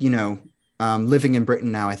 living in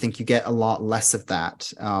Britain now, I think you get a lot less of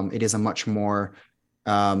that. It is a much more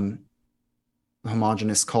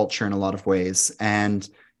homogenous culture in a lot of ways. And,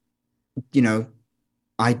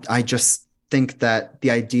 I just think that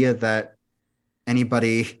the idea that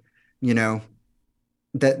anybody,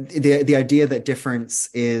 that the idea that difference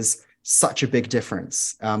is such a big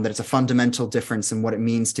difference, that it's a fundamental difference in what it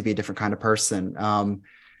means to be a different kind of person.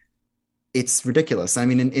 It's ridiculous. I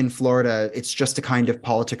mean, in Florida, it's just a kind of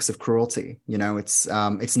politics of cruelty. It's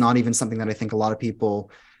not even something that I think a lot of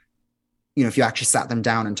people, if you actually sat them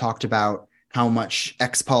down and talked about how much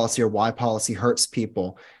X policy or Y policy hurts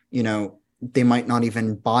people, they might not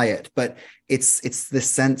even buy it. But it's this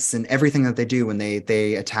sense in everything that they do when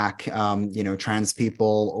they attack, trans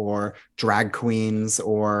people or drag queens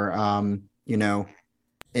or,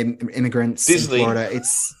 immigrants Disney. in Florida.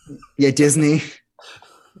 Disney.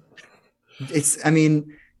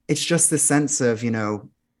 It's just the sense of,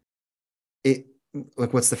 it,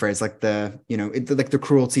 like, what's the phrase? Like the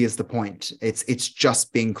cruelty is the point. It's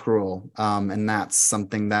just being cruel. And that's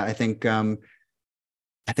something that I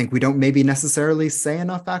think we don't maybe necessarily say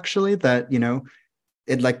enough, actually, that,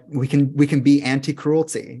 we can be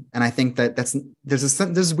anti-cruelty. And I think that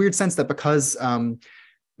there's a weird sense that because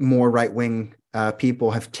more right-wing people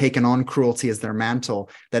have taken on cruelty as their mantle,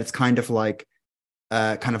 that it's kind of like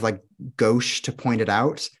gauche to point it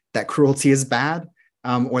out that cruelty is bad,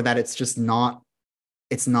 or that it's just not.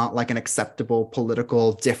 It's not like an acceptable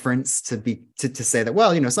political difference to say that,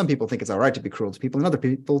 well, some people think it's all right to be cruel to people and other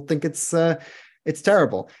people think it's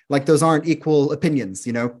terrible. Like, those aren't equal opinions,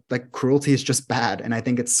 like cruelty is just bad. And I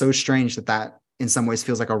think it's so strange that in some ways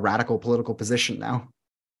feels like a radical political position now.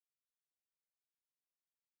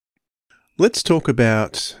 Let's talk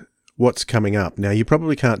about what's coming up. Now, you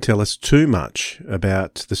probably can't tell us too much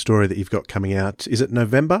about the story that you've got coming out. Is it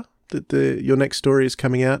November that your next story is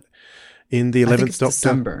coming out? In the 11th Doctor?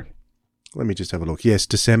 December. Let me just have a look. Yes,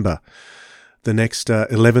 December. The next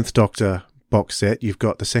 11th Doctor box set. You've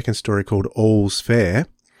got the second story called All's Fair.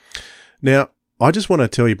 Now, I just want to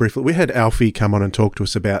tell you briefly, we had Alfie come on and talk to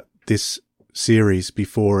us about this series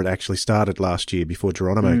before it actually started last year, before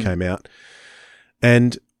Geronimo came out.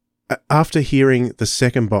 And after hearing the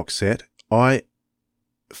second box set, I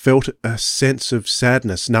felt a sense of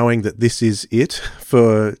sadness knowing that this is it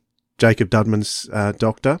for Jacob Dudman's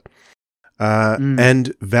Doctor.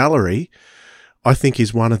 And Valerie, I think,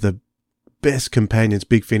 is one of the best companions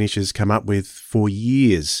Big Finish has come up with for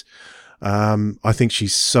years. I think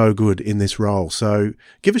she's so good in this role. So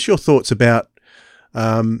give us your thoughts about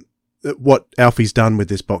what Alfie's done with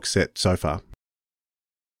this box set so far.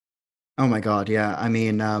 Oh my God, yeah. I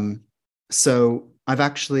mean, so I've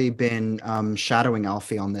actually been shadowing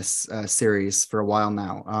Alfie on this series for a while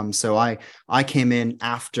now. So I came in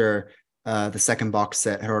after the second box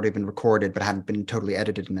set had already been recorded, but hadn't been totally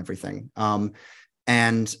edited and everything.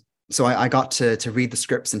 And so I got to read the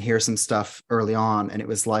scripts and hear some stuff early on. And it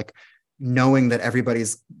was like knowing that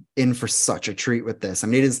everybody's in for such a treat with this. I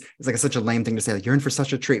mean, it's like such a lame thing to say, like, you're in for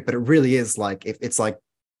such a treat, but it really is like, it's like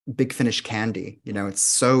Big Finish candy, it's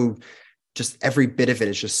so, just every bit of it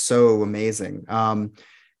is just so amazing. I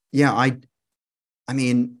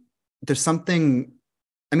mean, there's something,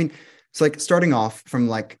 it's like starting off from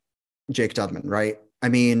like Jake Dudman, right? I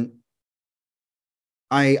mean,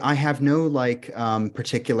 I have no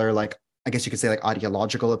particular, I guess you could say, like,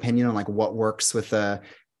 ideological opinion on like what works with a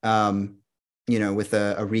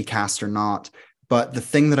recast or not. But the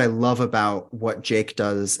thing that I love about what Jake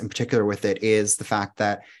does in particular with it is the fact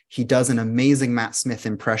that he does an amazing Matt Smith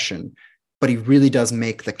impression, but he really does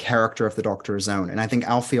make the character of the Doctor his own. And I think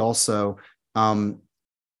Alfie also,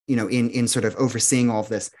 in sort of overseeing all of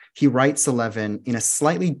this, he writes 11 in a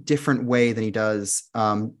slightly different way than he does,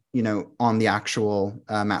 on the actual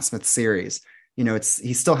Matt Smith series.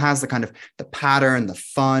 He still has the kind of the pattern, the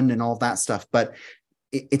fun and all that stuff, but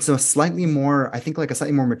it's a slightly more, I think, like a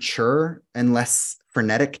slightly more mature and less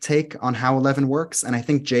frenetic take on how 11 works. And I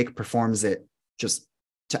think Jake performs it just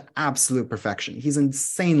to absolute perfection. He's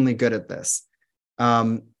insanely good at this.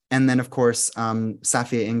 And then, of course,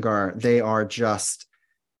 Safia Ingar, they are just,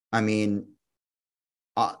 I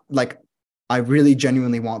really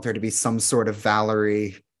genuinely want there to be some sort of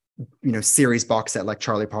Valerie, series box set like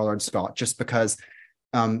Charlie Pollard Scott, just because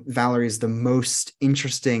Valerie is the most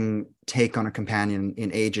interesting take on a companion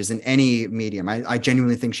in ages in any medium. I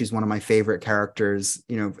genuinely think she's one of my favorite characters,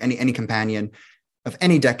 any companion of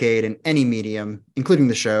any decade in any medium, including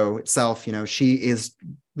the show itself. She is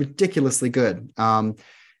ridiculously good.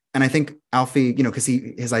 and I think Alfie, because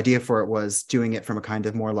his idea for it was doing it from a kind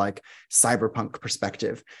of more like cyberpunk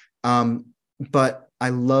perspective. But I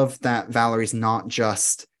love that Valerie's not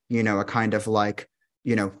just, a kind of like,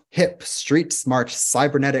 hip, street smart,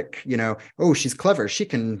 cybernetic, oh, she's clever, she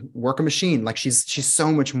can work a machine. Like she's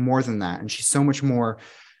so much more than that. And she's so much more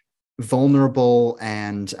vulnerable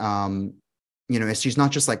and, she's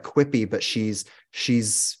not just like quippy, but she's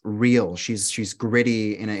real. She's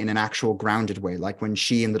gritty in an actual grounded way. Like when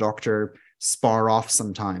she and the Doctor spar off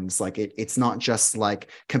sometimes, like it's not just like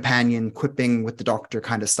companion quipping with the Doctor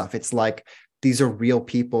kind of stuff. It's like, these are real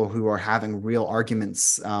people who are having real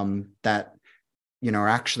arguments that, are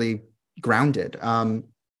actually grounded. And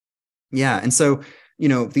so,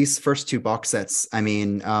 these first two box sets,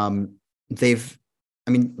 they've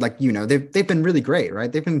been really great,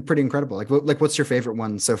 right? They've been pretty incredible. Like what's your favorite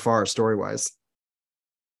one so far, story-wise?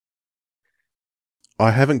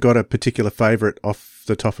 I haven't got a particular favorite off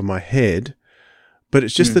the top of my head, but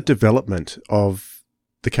it's just the development of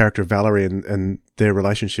the character of Valerie and their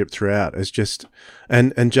relationship throughout is just,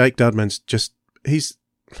 and Jake Dudman's just,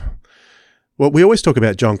 we always talk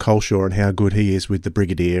about John Coleshaw and how good he is with the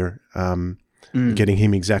Brigadier, getting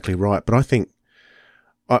him exactly right. But I think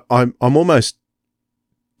I'm almost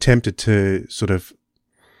tempted to sort of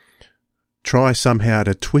try somehow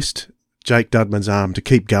to twist Jake Dudman's arm to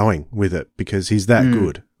keep going with it because he's that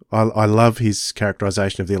good. I love his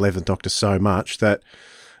characterization of the 11th Doctor so much that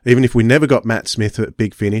even if we never got Matt Smith at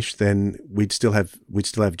Big Finish, then we'd still have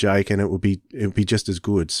Jake, and it would be just as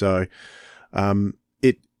good. So,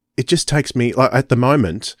 it just takes me, like at the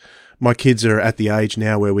moment, my kids are at the age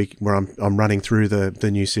now where I'm running through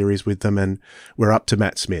the new series with them, and we're up to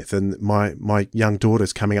Matt Smith, and my young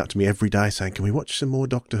daughter's coming up to me every day saying, "Can we watch some more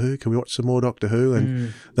Doctor Who? Can we watch some more Doctor Who?"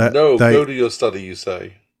 And go to your study, you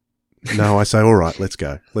say. No, I say, all right, let's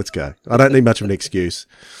go. I don't need much of an excuse.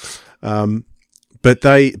 But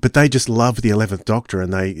they just love the 11th Doctor,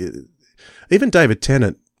 and even David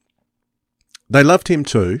Tennant, they loved him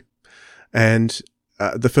too. And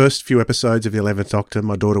the first few episodes of the 11th Doctor,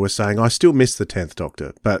 my daughter was saying, I still miss the 10th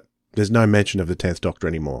Doctor, but there's no mention of the 10th Doctor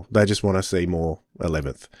anymore. They just want to see more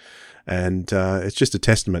 11th. And it's just a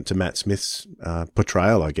testament to Matt Smith's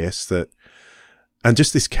portrayal, I guess, and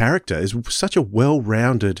just this character is such a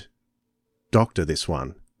well-rounded Doctor, this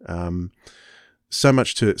one. So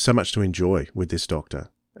much to enjoy with this Doctor,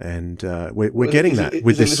 and we're getting that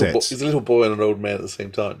with this set. He's a little boy and an old man at the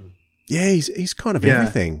same time. Yeah, he's kind of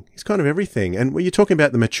everything. He's kind of everything. And when you're talking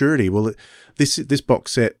about the maturity, well, this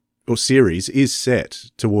box set or series is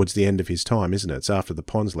set towards the end of his time, isn't it? It's after the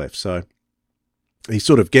Ponds left, so he's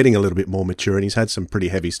sort of getting a little bit more mature, and he's had some pretty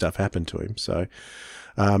heavy stuff happen to him. So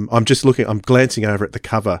I'm glancing over at the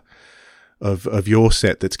cover of your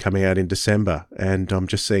set that's coming out in December, and I'm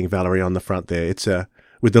just seeing Valerie on the front there. It's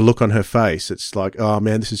with the look on her face, it's like, oh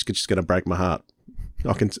man, this is just going to break my heart.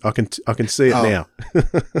 I can see it now.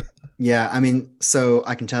 Yeah, so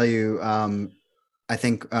I can tell you, I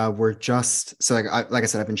think we're just, so like I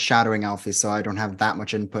said, I've been shadowing Alfie, so I don't have that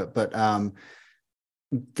much input, but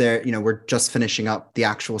we're just finishing up the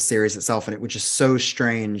actual series itself, and it was just so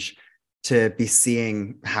strange to be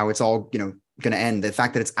seeing how it's all, going to end. The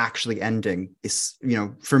fact that it's actually ending is,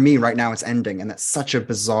 for me right now, it's ending, and that's such a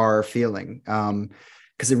bizarre feeling,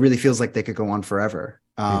 because it really feels like they could go on forever.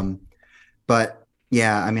 But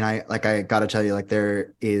yeah, I gotta tell you, like,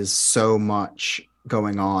 there is so much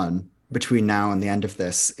going on between now and the end of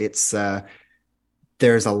this. It's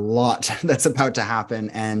there's a lot that's about to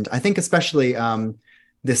happen, and I think especially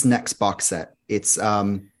this next box set, it's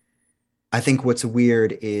I think what's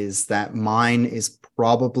weird is that mine is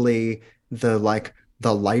probably the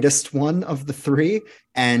lightest one of the three,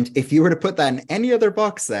 and if you were to put that in any other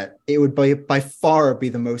box set, it would by far be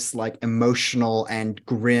the most like emotional and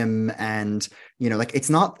grim, and it's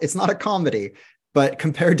not a comedy, but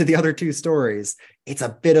compared to the other two stories, it's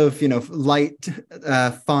a bit of light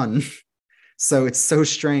fun. So it's so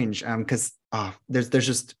strange because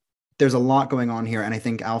there's a lot going on here, and I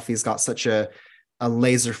think Alfie's got such a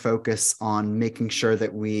laser focus on making sure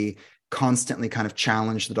that we constantly kind of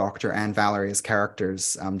challenge the Doctor and Valerie as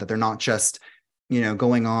characters, that they're not just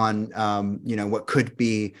going on what could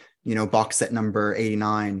be box set number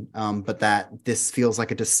 89, but that this feels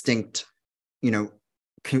like a distinct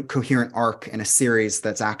coherent arc in a series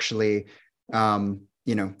that's actually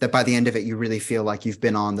that by the end of it you really feel like you've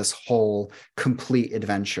been on this whole complete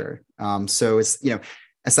adventure. So it's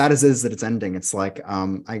as sad as it is that it's ending, it's like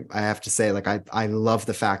I have to say, like, I love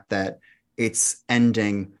the fact that it's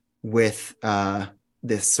ending with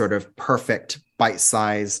this sort of perfect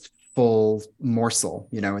bite-sized full morsel.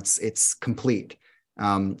 It's complete.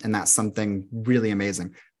 And that's something really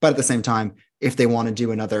amazing. But at the same time, if they want to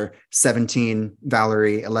do another 17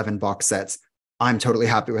 Valerie 11 box sets, I'm totally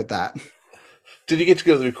happy with that. Did you get to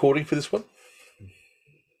go to the recording for this one?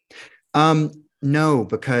 No,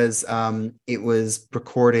 because it was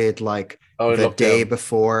recorded like the lockdown. day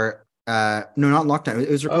before. No, not lockdown. It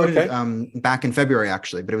was recorded back in February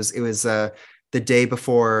actually, but it was the day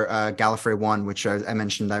before Gallifrey 1, which I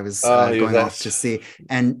mentioned I was going off to see.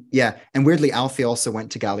 And yeah, and weirdly, Alfie also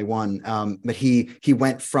went to Galley 1, but he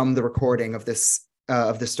went from the recording of this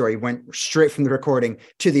story, went straight from the recording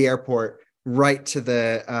to the airport, right to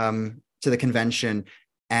the convention,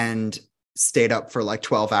 and stayed up for like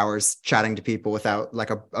 12 hours chatting to people without like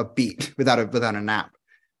a beat, without a nap,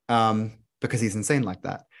 because he's insane like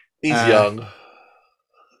that. He's young.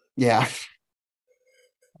 Yeah.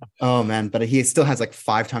 Oh man, but he still has like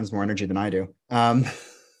 5 times more energy than I do.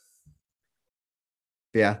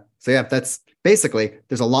 Yeah. So yeah, that's basically,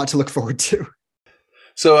 there's a lot to look forward to.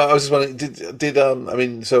 So I was just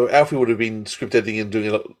wondering, so Alfie would have been script editing and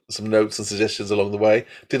doing some notes and suggestions along the way.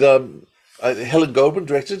 Did Helen Goldman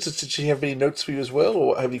directed? Did she have any notes for you as well,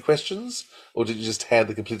 or have any questions, or did you just hand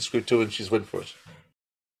the complete script to her and she just went for it?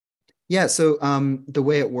 Yeah. So the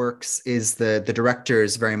way it works is the director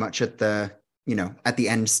is very much at the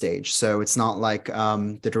end stage. So it's not like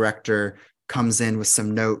the director comes in with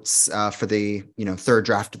some notes for the third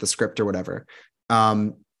draft of the script or whatever.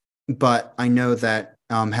 But I know that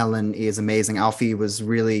Helen is amazing. Alfie was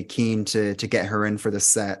really keen to get her in for this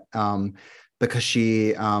set because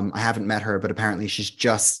she I haven't met her, but apparently she's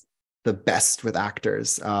just the best with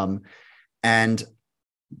actors. And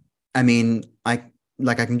I mean, I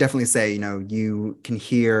can definitely say, you can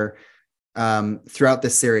hear throughout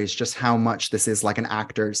this series just how much this is like an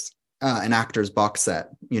actor's box set.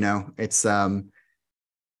 It's I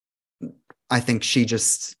think she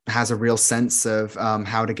just has a real sense of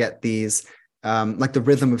how to get these like the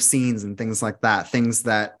rhythm of scenes and things like that, things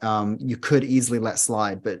that you could easily let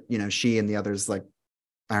slide, but she and the others, like,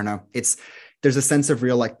 I don't know, there's a sense of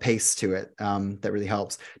real like pace to it that really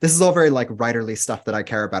helps. This is all very like writerly stuff that I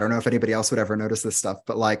care about. I don't know if anybody else would ever notice this stuff,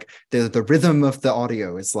 but like the rhythm of the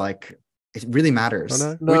audio is like, it really matters.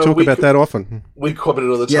 I know. We talk about that often. We comment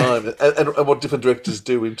it all the time, and what different directors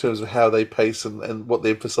do in terms of how they pace and what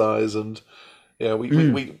they emphasize, and we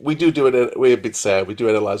do it. We're a bit sad. We do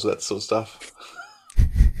analyze that sort of stuff.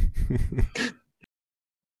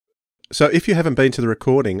 So, if you haven't been to the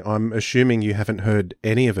recording, I'm assuming you haven't heard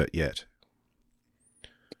any of it yet.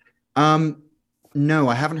 No,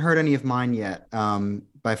 I haven't heard any of mine yet. But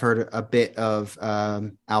I've heard a bit of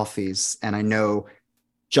Alfie's, and I know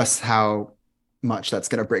just how much that's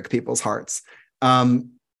going to break people's hearts. But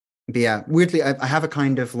yeah, weirdly, I have a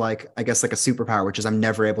kind of like, I guess like a superpower, which is I'm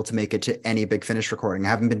never able to make it to any Big Finish recording. I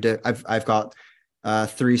haven't been to, I've got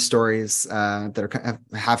 3 stories that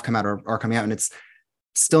have come out or are coming out, and it's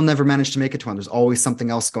still never managed to make it to one. There's always something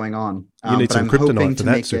else going on. You need some kryptonite for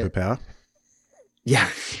that superpower. Yeah.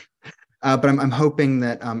 But I'm hoping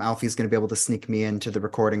that Alfie's going to be able to sneak me into the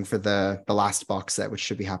recording for the last box set, which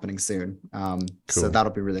should be happening soon. Cool. So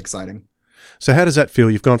that'll be really exciting. So how does that feel?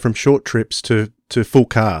 You've gone from short trips to full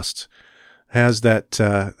cast. How's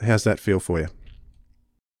that feel for you?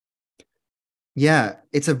 Yeah,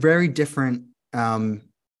 it's a very different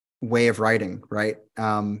way of writing, right?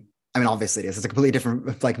 I mean, obviously it is. It's a completely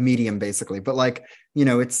different like medium, basically. But like,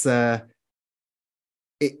 it's it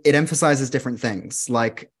emphasizes different things.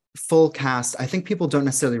 Like, full cast, I think people don't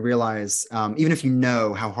necessarily realize, even if you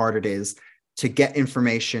know how hard it is to get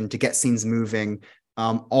information, to get scenes moving,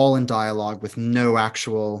 all in dialogue with no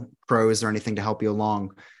actual prose or anything to help you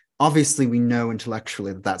along. Obviously, we know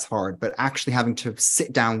intellectually that that's hard, but actually having to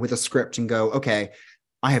sit down with a script and go, okay,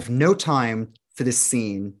 I have no time for this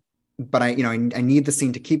scene, but I need the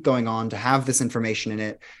scene to keep going on, to have this information in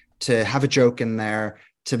it, to have a joke in there,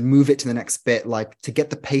 to move it to the next bit, like to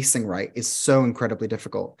get the pacing right is so incredibly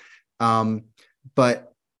difficult.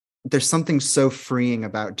 But there's something so freeing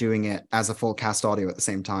about doing it as a full cast audio at the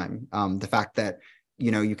same time. The fact that,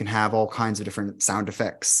 you can have all kinds of different sound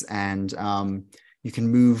effects and you can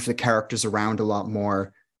move the characters around a lot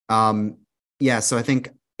more. Yeah. So I think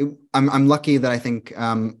I'm lucky that I think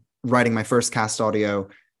writing my first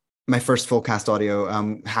full cast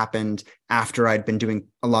audio happened after I'd been doing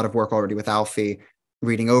a lot of work already with Alfie,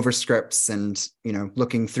 reading over scripts and,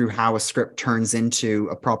 looking through how a script turns into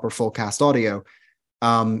a proper full cast audio.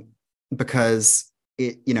 Because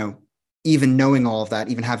it, even knowing all of that,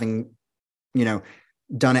 even having,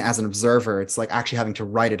 done it as an observer, it's like actually having to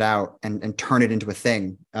write it out and turn it into a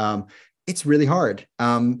thing. It's really hard.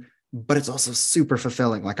 But it's also super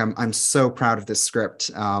fulfilling. Like I'm so proud of this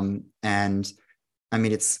script. And I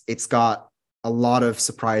mean, it's got a lot of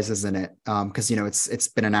surprises in it, because it's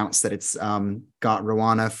been announced that it's got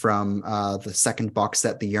Rowana from the second box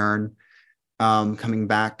set, The Yearn, coming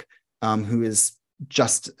back, who is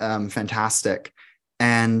just fantastic.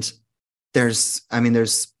 And there's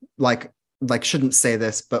like shouldn't say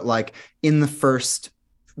this, but like in the first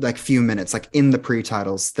like few minutes, like in the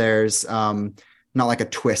pre-titles, there's not like a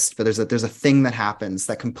twist, but there's a thing that happens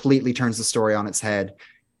that completely turns the story on its head,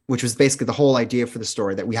 which was basically the whole idea for the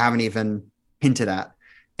story that we haven't even hinted at.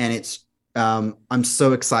 And it's I'm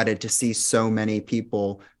so excited to see so many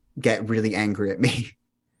people get really angry at me.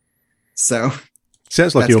 So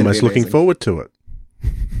sounds like you're almost looking forward to it.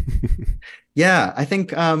 Yeah, I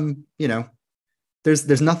think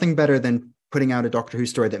there's nothing better than putting out a Doctor Who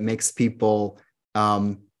story that makes people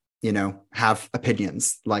have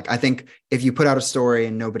opinions. Like, I think if you put out a story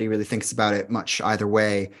and nobody really thinks about it much either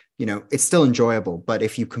way, it's still enjoyable. But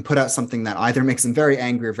if you can put out something that either makes them very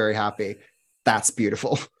angry or very happy, that's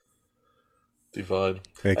beautiful. Divine.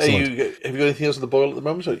 Excellent. Have you got anything else on the boil at the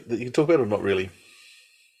moment that you can talk about, or not really?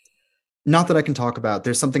 Not that I can talk about.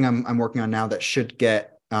 There's something I'm working on now that should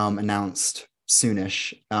get announced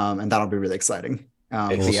soonish, and that'll be really exciting.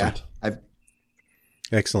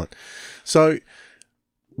 Excellent. So,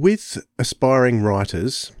 with aspiring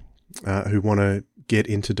writers who want to get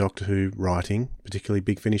into Doctor Who writing, particularly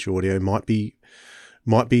Big Finish Audio, might be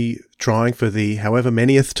trying for the however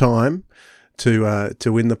manyth time to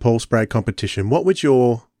win the Paul Spragg competition, what would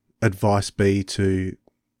your advice be to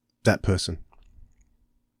that person?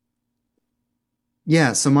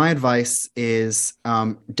 Yeah, so my advice is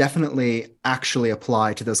definitely actually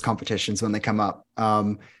apply to those competitions when they come up.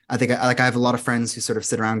 I think I have a lot of friends who sort of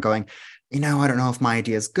sit around going, I don't know if my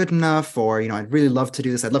idea is good enough, or, I'd really love to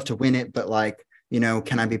do this. I'd love to win it, but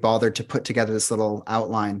can I be bothered to put together this little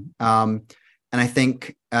outline? And I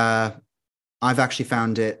think I've actually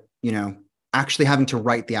found it, actually having to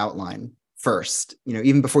write the outline first,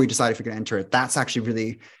 even before you decide if you're going to enter it, that's actually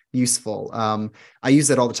really useful. I use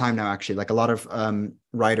it all the time now, actually. Like, a lot of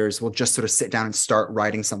writers will just sort of sit down and start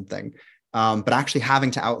writing something, but actually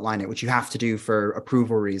having to outline it, which you have to do for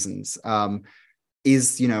approval reasons,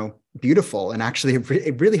 is beautiful, and actually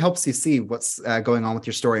it really helps you see what's going on with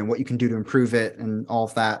your story and what you can do to improve it and all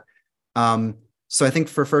of that. So I think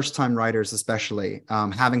for first-time writers especially,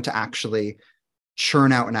 having to actually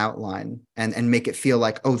churn out an outline and make it feel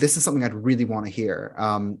like, oh, this is something I'd really want to hear.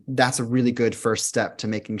 That's a really good first step to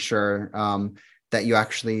making sure that you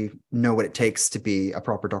actually know what it takes to be a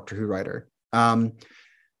proper Doctor Who writer.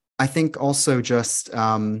 I think also just,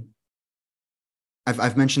 I've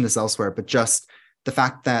mentioned this elsewhere, but just the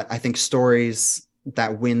fact that I think stories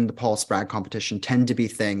that win the Paul Spragg competition tend to be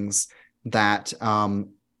things that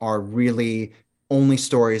are really only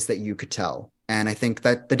stories that you could tell. And I think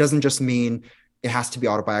that doesn't just mean it has to be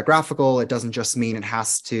autobiographical. It doesn't just mean it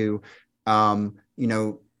has to,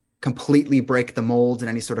 completely break the mold in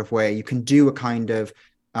any sort of way. You can do a kind of,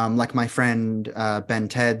 like my friend Ben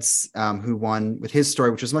Ted's, who won with his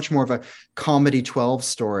story, which was much more of a comedy 12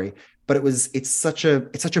 story, but it's such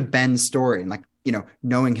a Ben story. And like,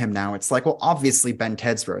 knowing him now, it's like, well, obviously Ben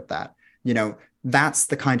Ted's wrote that. That's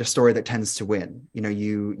the kind of story that tends to win.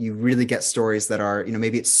 You really get stories that are,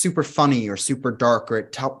 maybe it's super funny or super dark, or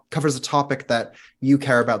it covers a topic that you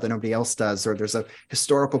care about that nobody else does, or there's a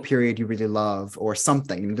historical period you really love or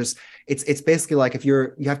something. It's basically like, if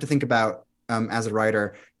you have to think about, as a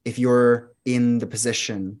writer, if you're in the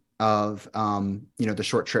position of, the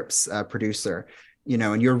Short Trips producer,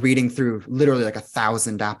 and you're reading through literally like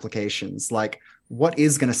 1,000 applications, like, what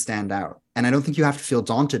is going to stand out? And I don't think you have to feel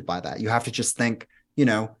daunted by that. You have to just think,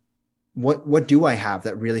 what do I have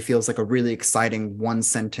that really feels like a really exciting one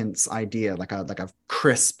sentence idea, like a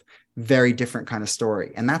crisp, very different kind of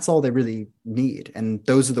story. And that's all they really need. And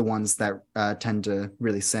those are the ones that tend to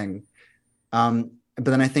really sing. But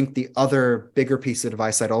then I think the other bigger piece of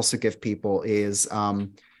advice I'd also give people is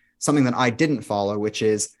something that I didn't follow, which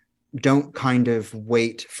is, don't kind of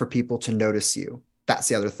wait for people to notice you. That's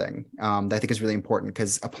the other thing that I think is really important,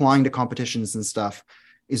 because applying to competitions and stuff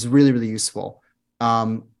is really, really useful.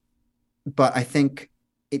 But I think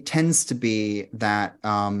it tends to be that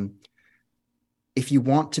if you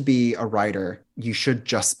want to be a writer, you should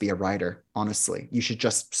just be a writer, honestly. You should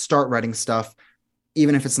just start writing stuff,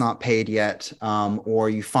 even if it's not paid yet, or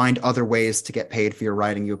you find other ways to get paid for your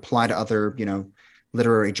writing. You apply to other,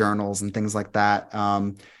 literary journals and things like that,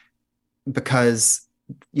 because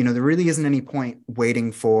there really isn't any point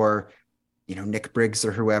waiting for, Nick Briggs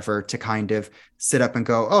or whoever to kind of sit up and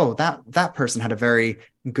go, oh, that person had a very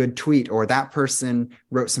good tweet, or that person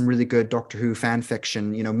wrote some really good Doctor Who fan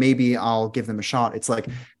fiction. Maybe I'll give them a shot. It's like,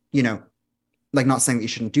 like, not saying that you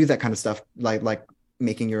shouldn't do that kind of stuff, like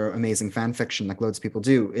making your amazing fan fiction, like loads of people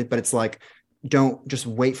do it, but it's like, don't just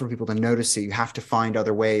wait for people to notice you. You have to find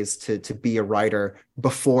other ways to be a writer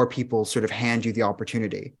before people sort of hand you the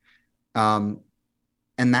opportunity. And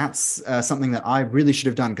that's something that I really should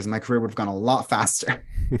have done, because my career would have gone a lot faster.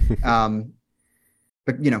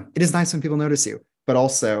 But, it is nice when people notice you, but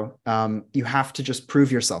also you have to just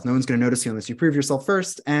prove yourself. No one's going to notice you unless you prove yourself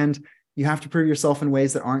first. And you have to prove yourself in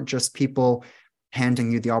ways that aren't just people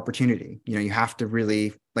handing you the opportunity. You have to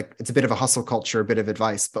really, like, it's a bit of a hustle culture, a bit of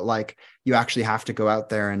advice, but like, you actually have to go out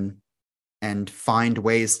there and find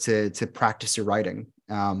ways to practice your writing.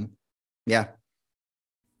 Yeah.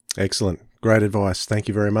 Excellent. Great advice. Thank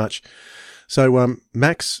you very much. So,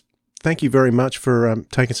 Max, thank you very much for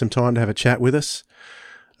taking some time to have a chat with us.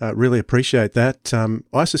 Really appreciate that.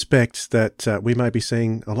 I suspect that we may be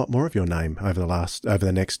seeing a lot more of your name over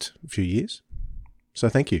the next few years. So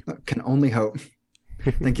thank you. I can only hope.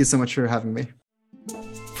 Thank you so much for having me.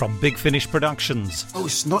 From Big Finish Productions. Oh,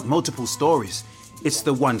 it's not multiple stories. It's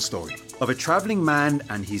the one story of a travelling man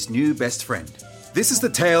and his new best friend. This is the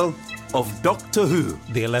tale of Doctor Who.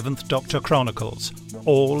 The 11th Doctor Chronicles.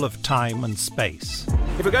 All of time and space.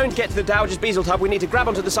 If we're going to get to the Dowager's Beazle Tub, we need to grab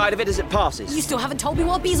onto the side of it as it passes. You still haven't told me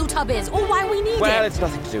what a Beazle Tub is, or why we need it. Well, it's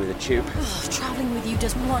nothing to do with the tube. Travelling with you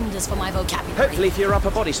does wonders for my vocabulary. Hopefully for your upper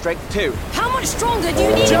body strength too. How much stronger do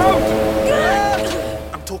you need?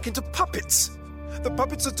 I'm talking to puppets. The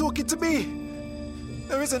puppets are talking to me.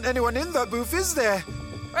 There isn't anyone in that booth, is there?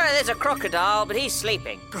 Well, there's a crocodile, but he's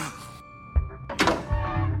sleeping.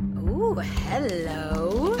 Ooh,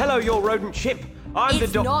 hello. Hello, your rodent ship.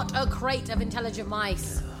 It's not a crate of intelligent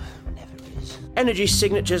mice. Energy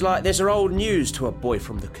signatures like this are old news to a boy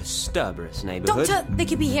from the Casturberus neighbourhood. Doctor, they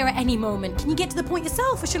could be here at any moment. Can you get to the point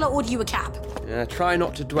yourself, or shall I order you a cab? Try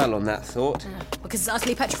not to dwell on that thought. Because it's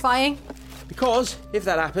utterly petrifying? Because, if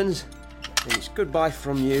that happens, then it's goodbye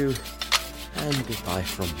from you and goodbye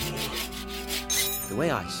from me. The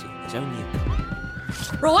way I see it, there's only a couple.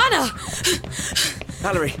 Roanna!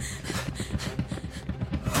 Valerie!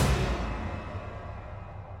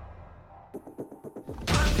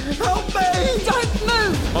 Help me! Don't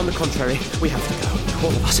move! On the contrary, we have to go.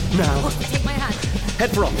 All of us, now. Take my hand.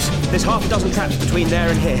 Head for ops. There's half a dozen traps between there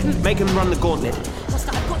and here. Make them run the gauntlet.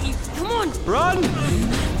 Costa, I've got you. Come on! Run!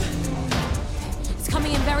 It's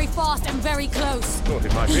coming in very fast and very close. Thought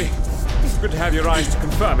it might be. Good to have your eyes to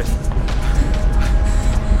confirm it.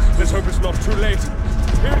 Let's hope it's not too late.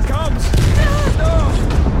 Here it comes!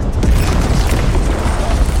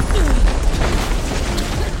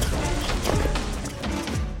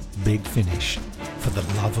 Big Finish, for the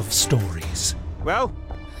love of stories. Well?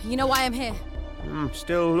 You know why I'm here?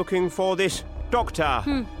 Still looking for this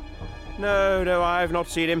doctor. No, I've not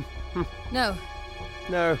seen him. No.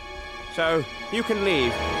 No. So, you can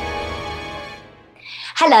leave.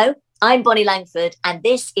 Hello, I'm Bonnie Langford, and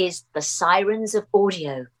this is The Sirens of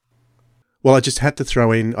Audio. Well, I just had to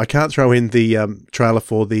throw in... I can't throw in the trailer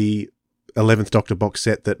for the 11th Doctor box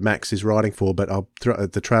set that Max is writing for, but I'll throw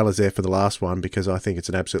the trailer's there for the last one because I think it's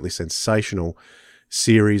an absolutely sensational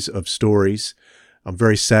series of stories. I'm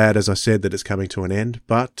very sad, as I said, that it's coming to an end,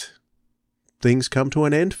 but things come to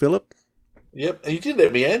an end, Philip. Yep, and you didn't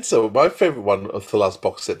let me answer my favourite one of the last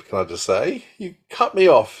box set, can I just say? You cut me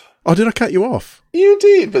off. Oh, did I cut you off? You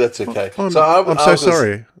did, but that's okay. I'm so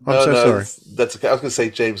sorry. I'm so sorry. That's okay. I was going to say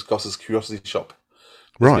James Goss's Curiosity Shop.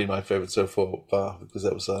 It's been my favourite so far because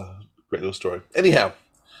that was a great little story. Anyhow,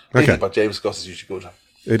 anything about James Goss is usually good.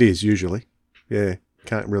 It is, usually. Yeah,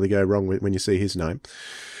 can't really go wrong when you see his name.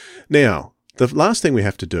 Now, the last thing we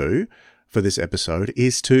have to do for this episode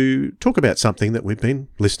is to talk about something that we've been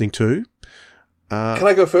listening to. Can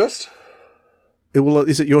I go first?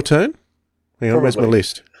 Is it your turn? Hang on, where's my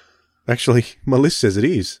list? Actually, my list says it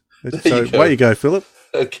is. So, away you go, Philip.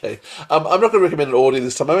 Okay. I'm not going to recommend an audio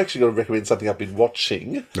this time. I'm actually going to recommend something I've been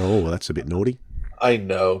watching. Oh, that's a bit naughty. I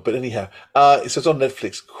know, but anyhow. So it's on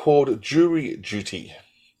Netflix called Jury Duty,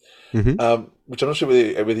 which I'm not sure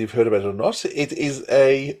whether you've heard about it or not. It is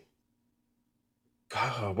a...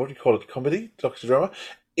 what do you call it? Comedy? Docudrama?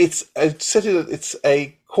 It's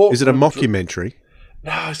a court... Is it a mockumentary?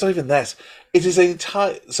 No, it's not even that. It is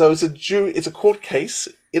it's a court case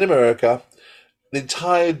in America. The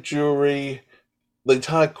entire jury, the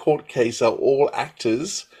entire court case are all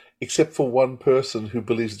actors except for one person who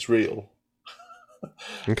believes it's real.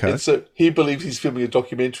 Okay. And so he believes he's filming a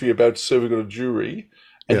documentary about serving on a jury,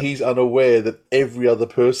 and he's unaware that every other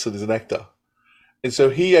person is an actor. And so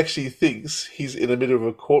he actually thinks he's in the middle of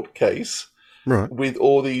a court case with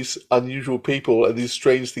all these unusual people, and these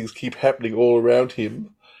strange things keep happening all around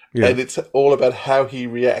him. Yeah. And it's all about how he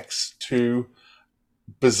reacts to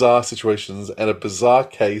bizarre situations and a bizarre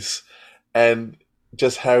case, and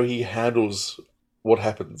just how he handles what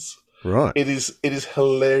happens. Right. It is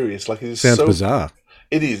hilarious. Like, it is Sounds so bizarre.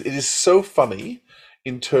 It is so funny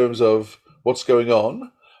in terms of what's going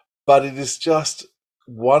on, but it is just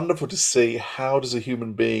wonderful to see how does a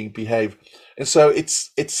human being behave. And so it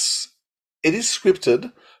is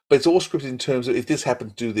scripted, but it's all scripted in terms of, if this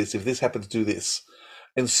happens, do this. If this happens, do this.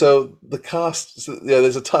 And so the cast,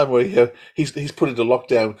 there's a time where he's put into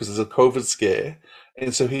lockdown because there's a COVID scare,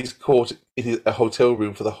 and so he's caught in a hotel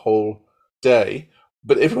room for the whole day.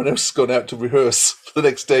 But everyone else has gone out to rehearse for the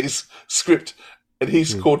next day's script, and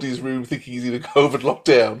he's caught in his room thinking he's in a COVID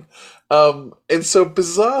lockdown. And so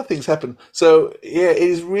bizarre things happen. So yeah, it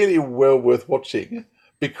is really well worth watching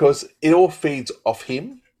because it all feeds off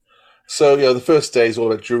him. So, the first day is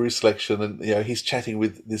all about jury selection, and, he's chatting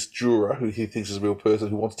with this juror who he thinks is a real person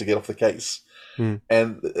who wants to get off the case.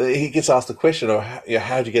 And he gets asked the question, how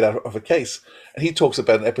do you get out of a case? And he talks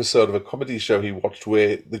about an episode of a comedy show he watched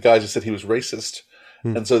where the guy just said he was racist,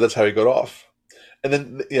 and so that's how he got off. And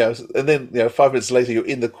then, 5 minutes later, you're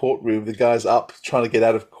in the courtroom, the guy's up trying to get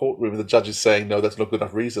out of courtroom, and the judge is saying, no, that's not good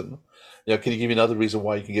enough reason. Can you give me another reason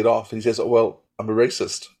why you can get off? And he says, oh, well, I'm a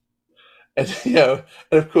racist. And, and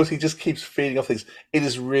of course, he just keeps feeding off things. It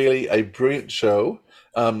is really a brilliant show.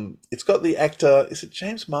 It's got the actor, is it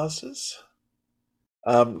James Masters?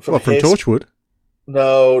 From Torchwood?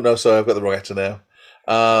 No, sorry, I've got the wrong actor now.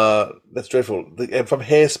 That's dreadful. From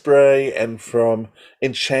Hairspray and from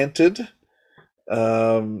Enchanted.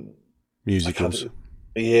 Musicals.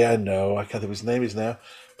 I know. I can't think of his name is now.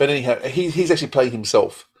 But anyhow, he's actually playing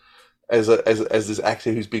himself as this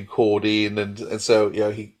actor who's been called in, and so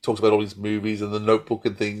he talks about all these movies and The Notebook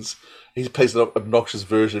and things. He plays an obnoxious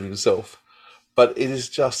version of himself, but it is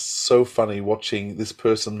just so funny watching this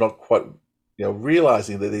person not quite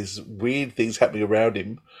realizing that there's weird things happening around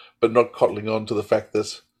him, but not cottling on to the fact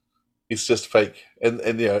that it's just fake. And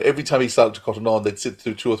every time he started to cotton on, they'd sit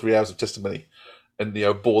through 2 or 3 hours of testimony and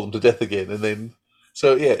bore them to death again. And then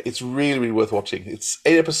it's really, really worth watching. It's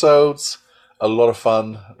 8 episodes. A lot of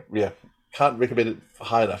fun. Yeah, can't recommend it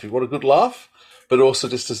high enough. If you want a good laugh, but also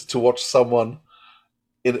just to watch someone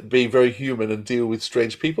be very human and deal with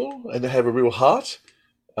strange people and have a real heart,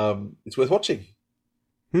 it's worth watching.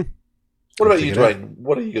 What about you, Dwayne?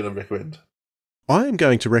 What are you going to recommend? I am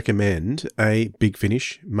going to recommend a Big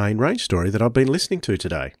Finish main range story that I've been listening to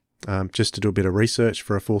today, just to do a bit of research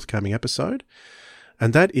for a forthcoming episode.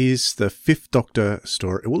 And that is the 5th Doctor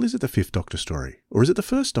story. Well, is it the 5th Doctor story? Or is it the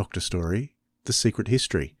 1st Doctor story? The Secret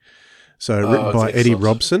History. So written by Eddie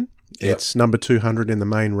Robson. Yep. It's number 200 in the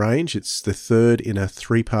main range. It's the 3rd in a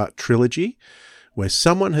 3-part trilogy where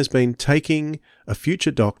someone has been taking a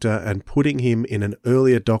future Doctor and putting him in an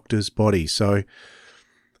earlier Doctor's body. So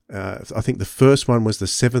I think the first one was the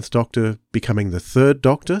 7th Doctor becoming the 3rd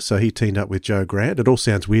Doctor. So he teamed up with Joe Grant. It all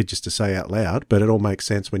sounds weird just to say out loud, but it all makes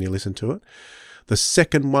sense when you listen to it. The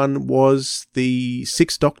second one was the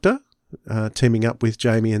 6th Doctor teaming up with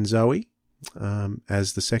Jamie and Zoe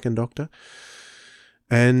as the 2nd Doctor.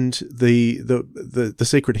 And the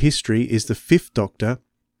Secret History is the 5th Doctor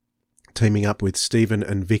teaming up with Stephen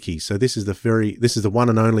and Vicky. So this is the one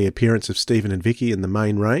and only appearance of Stephen and Vicky in the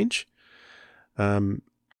main range.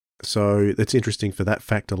 So that's interesting for that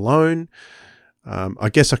fact alone. I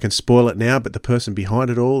guess I can spoil it now, but the person behind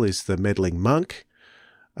it all is the meddling monk.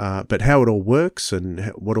 But how it all works and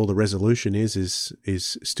what all the resolution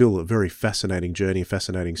is still a very fascinating journey, a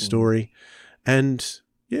fascinating story, and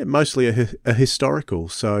mostly a historical.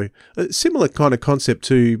 So a similar kind of concept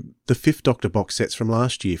to the 5th Doctor box sets from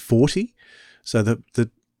last year, 40. So the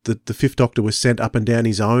 5th Doctor was sent up and down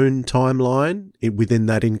his own timeline within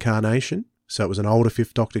that incarnation. So it was an older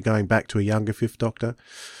 5th Doctor going back to a younger 5th Doctor.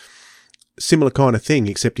 Similar kind of thing,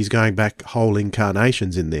 except he's going back whole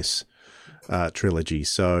incarnations in this trilogy.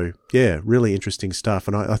 So really interesting stuff.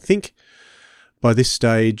 And I think by this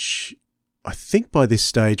stage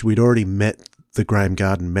we'd already met the Graham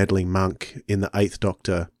Garden meddling monk in the 8th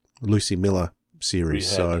Doctor Lucy Miller series.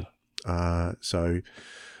 So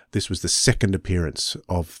this was the 2nd appearance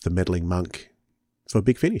of the meddling monk for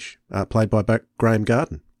Big Finish, played by Graham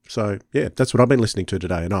Garden. So that's what I've been listening to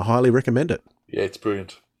today, and I highly recommend it. Yeah, it's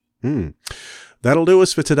brilliant. That'll do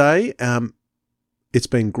us for today. It's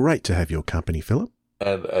been great to have your company, Philip.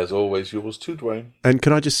 And as always, yours too, Dwayne. And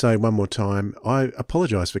can I just say one more time, I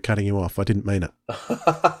apologise for cutting you off. I didn't mean it.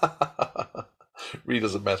 Really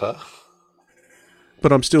doesn't matter.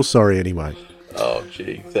 But I'm still sorry anyway. Oh,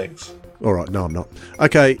 gee, thanks. All right, no, I'm not.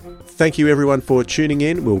 Okay, thank you everyone for tuning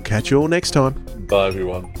in. We'll catch you all next time. Bye,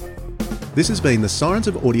 everyone. This has been the Sirens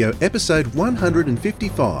of Audio, episode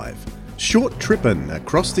 155. Short Trippin'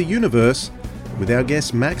 across the universe with our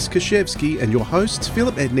guest Max KASHEVSKY and your hosts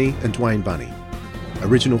Philip Edney and Dwayne Bunny.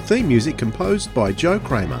 Original theme music composed by Joe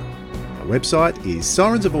Kramer. Our website is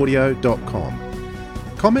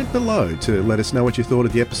sirensofaudio.com. Comment below to let us know what you thought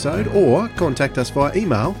of the episode, or contact us via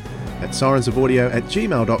email at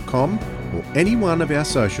sirensofaudio@gmail.com or any one of our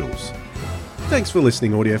socials. Thanks for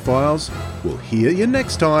listening, audiophiles. We'll hear you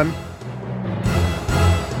next time.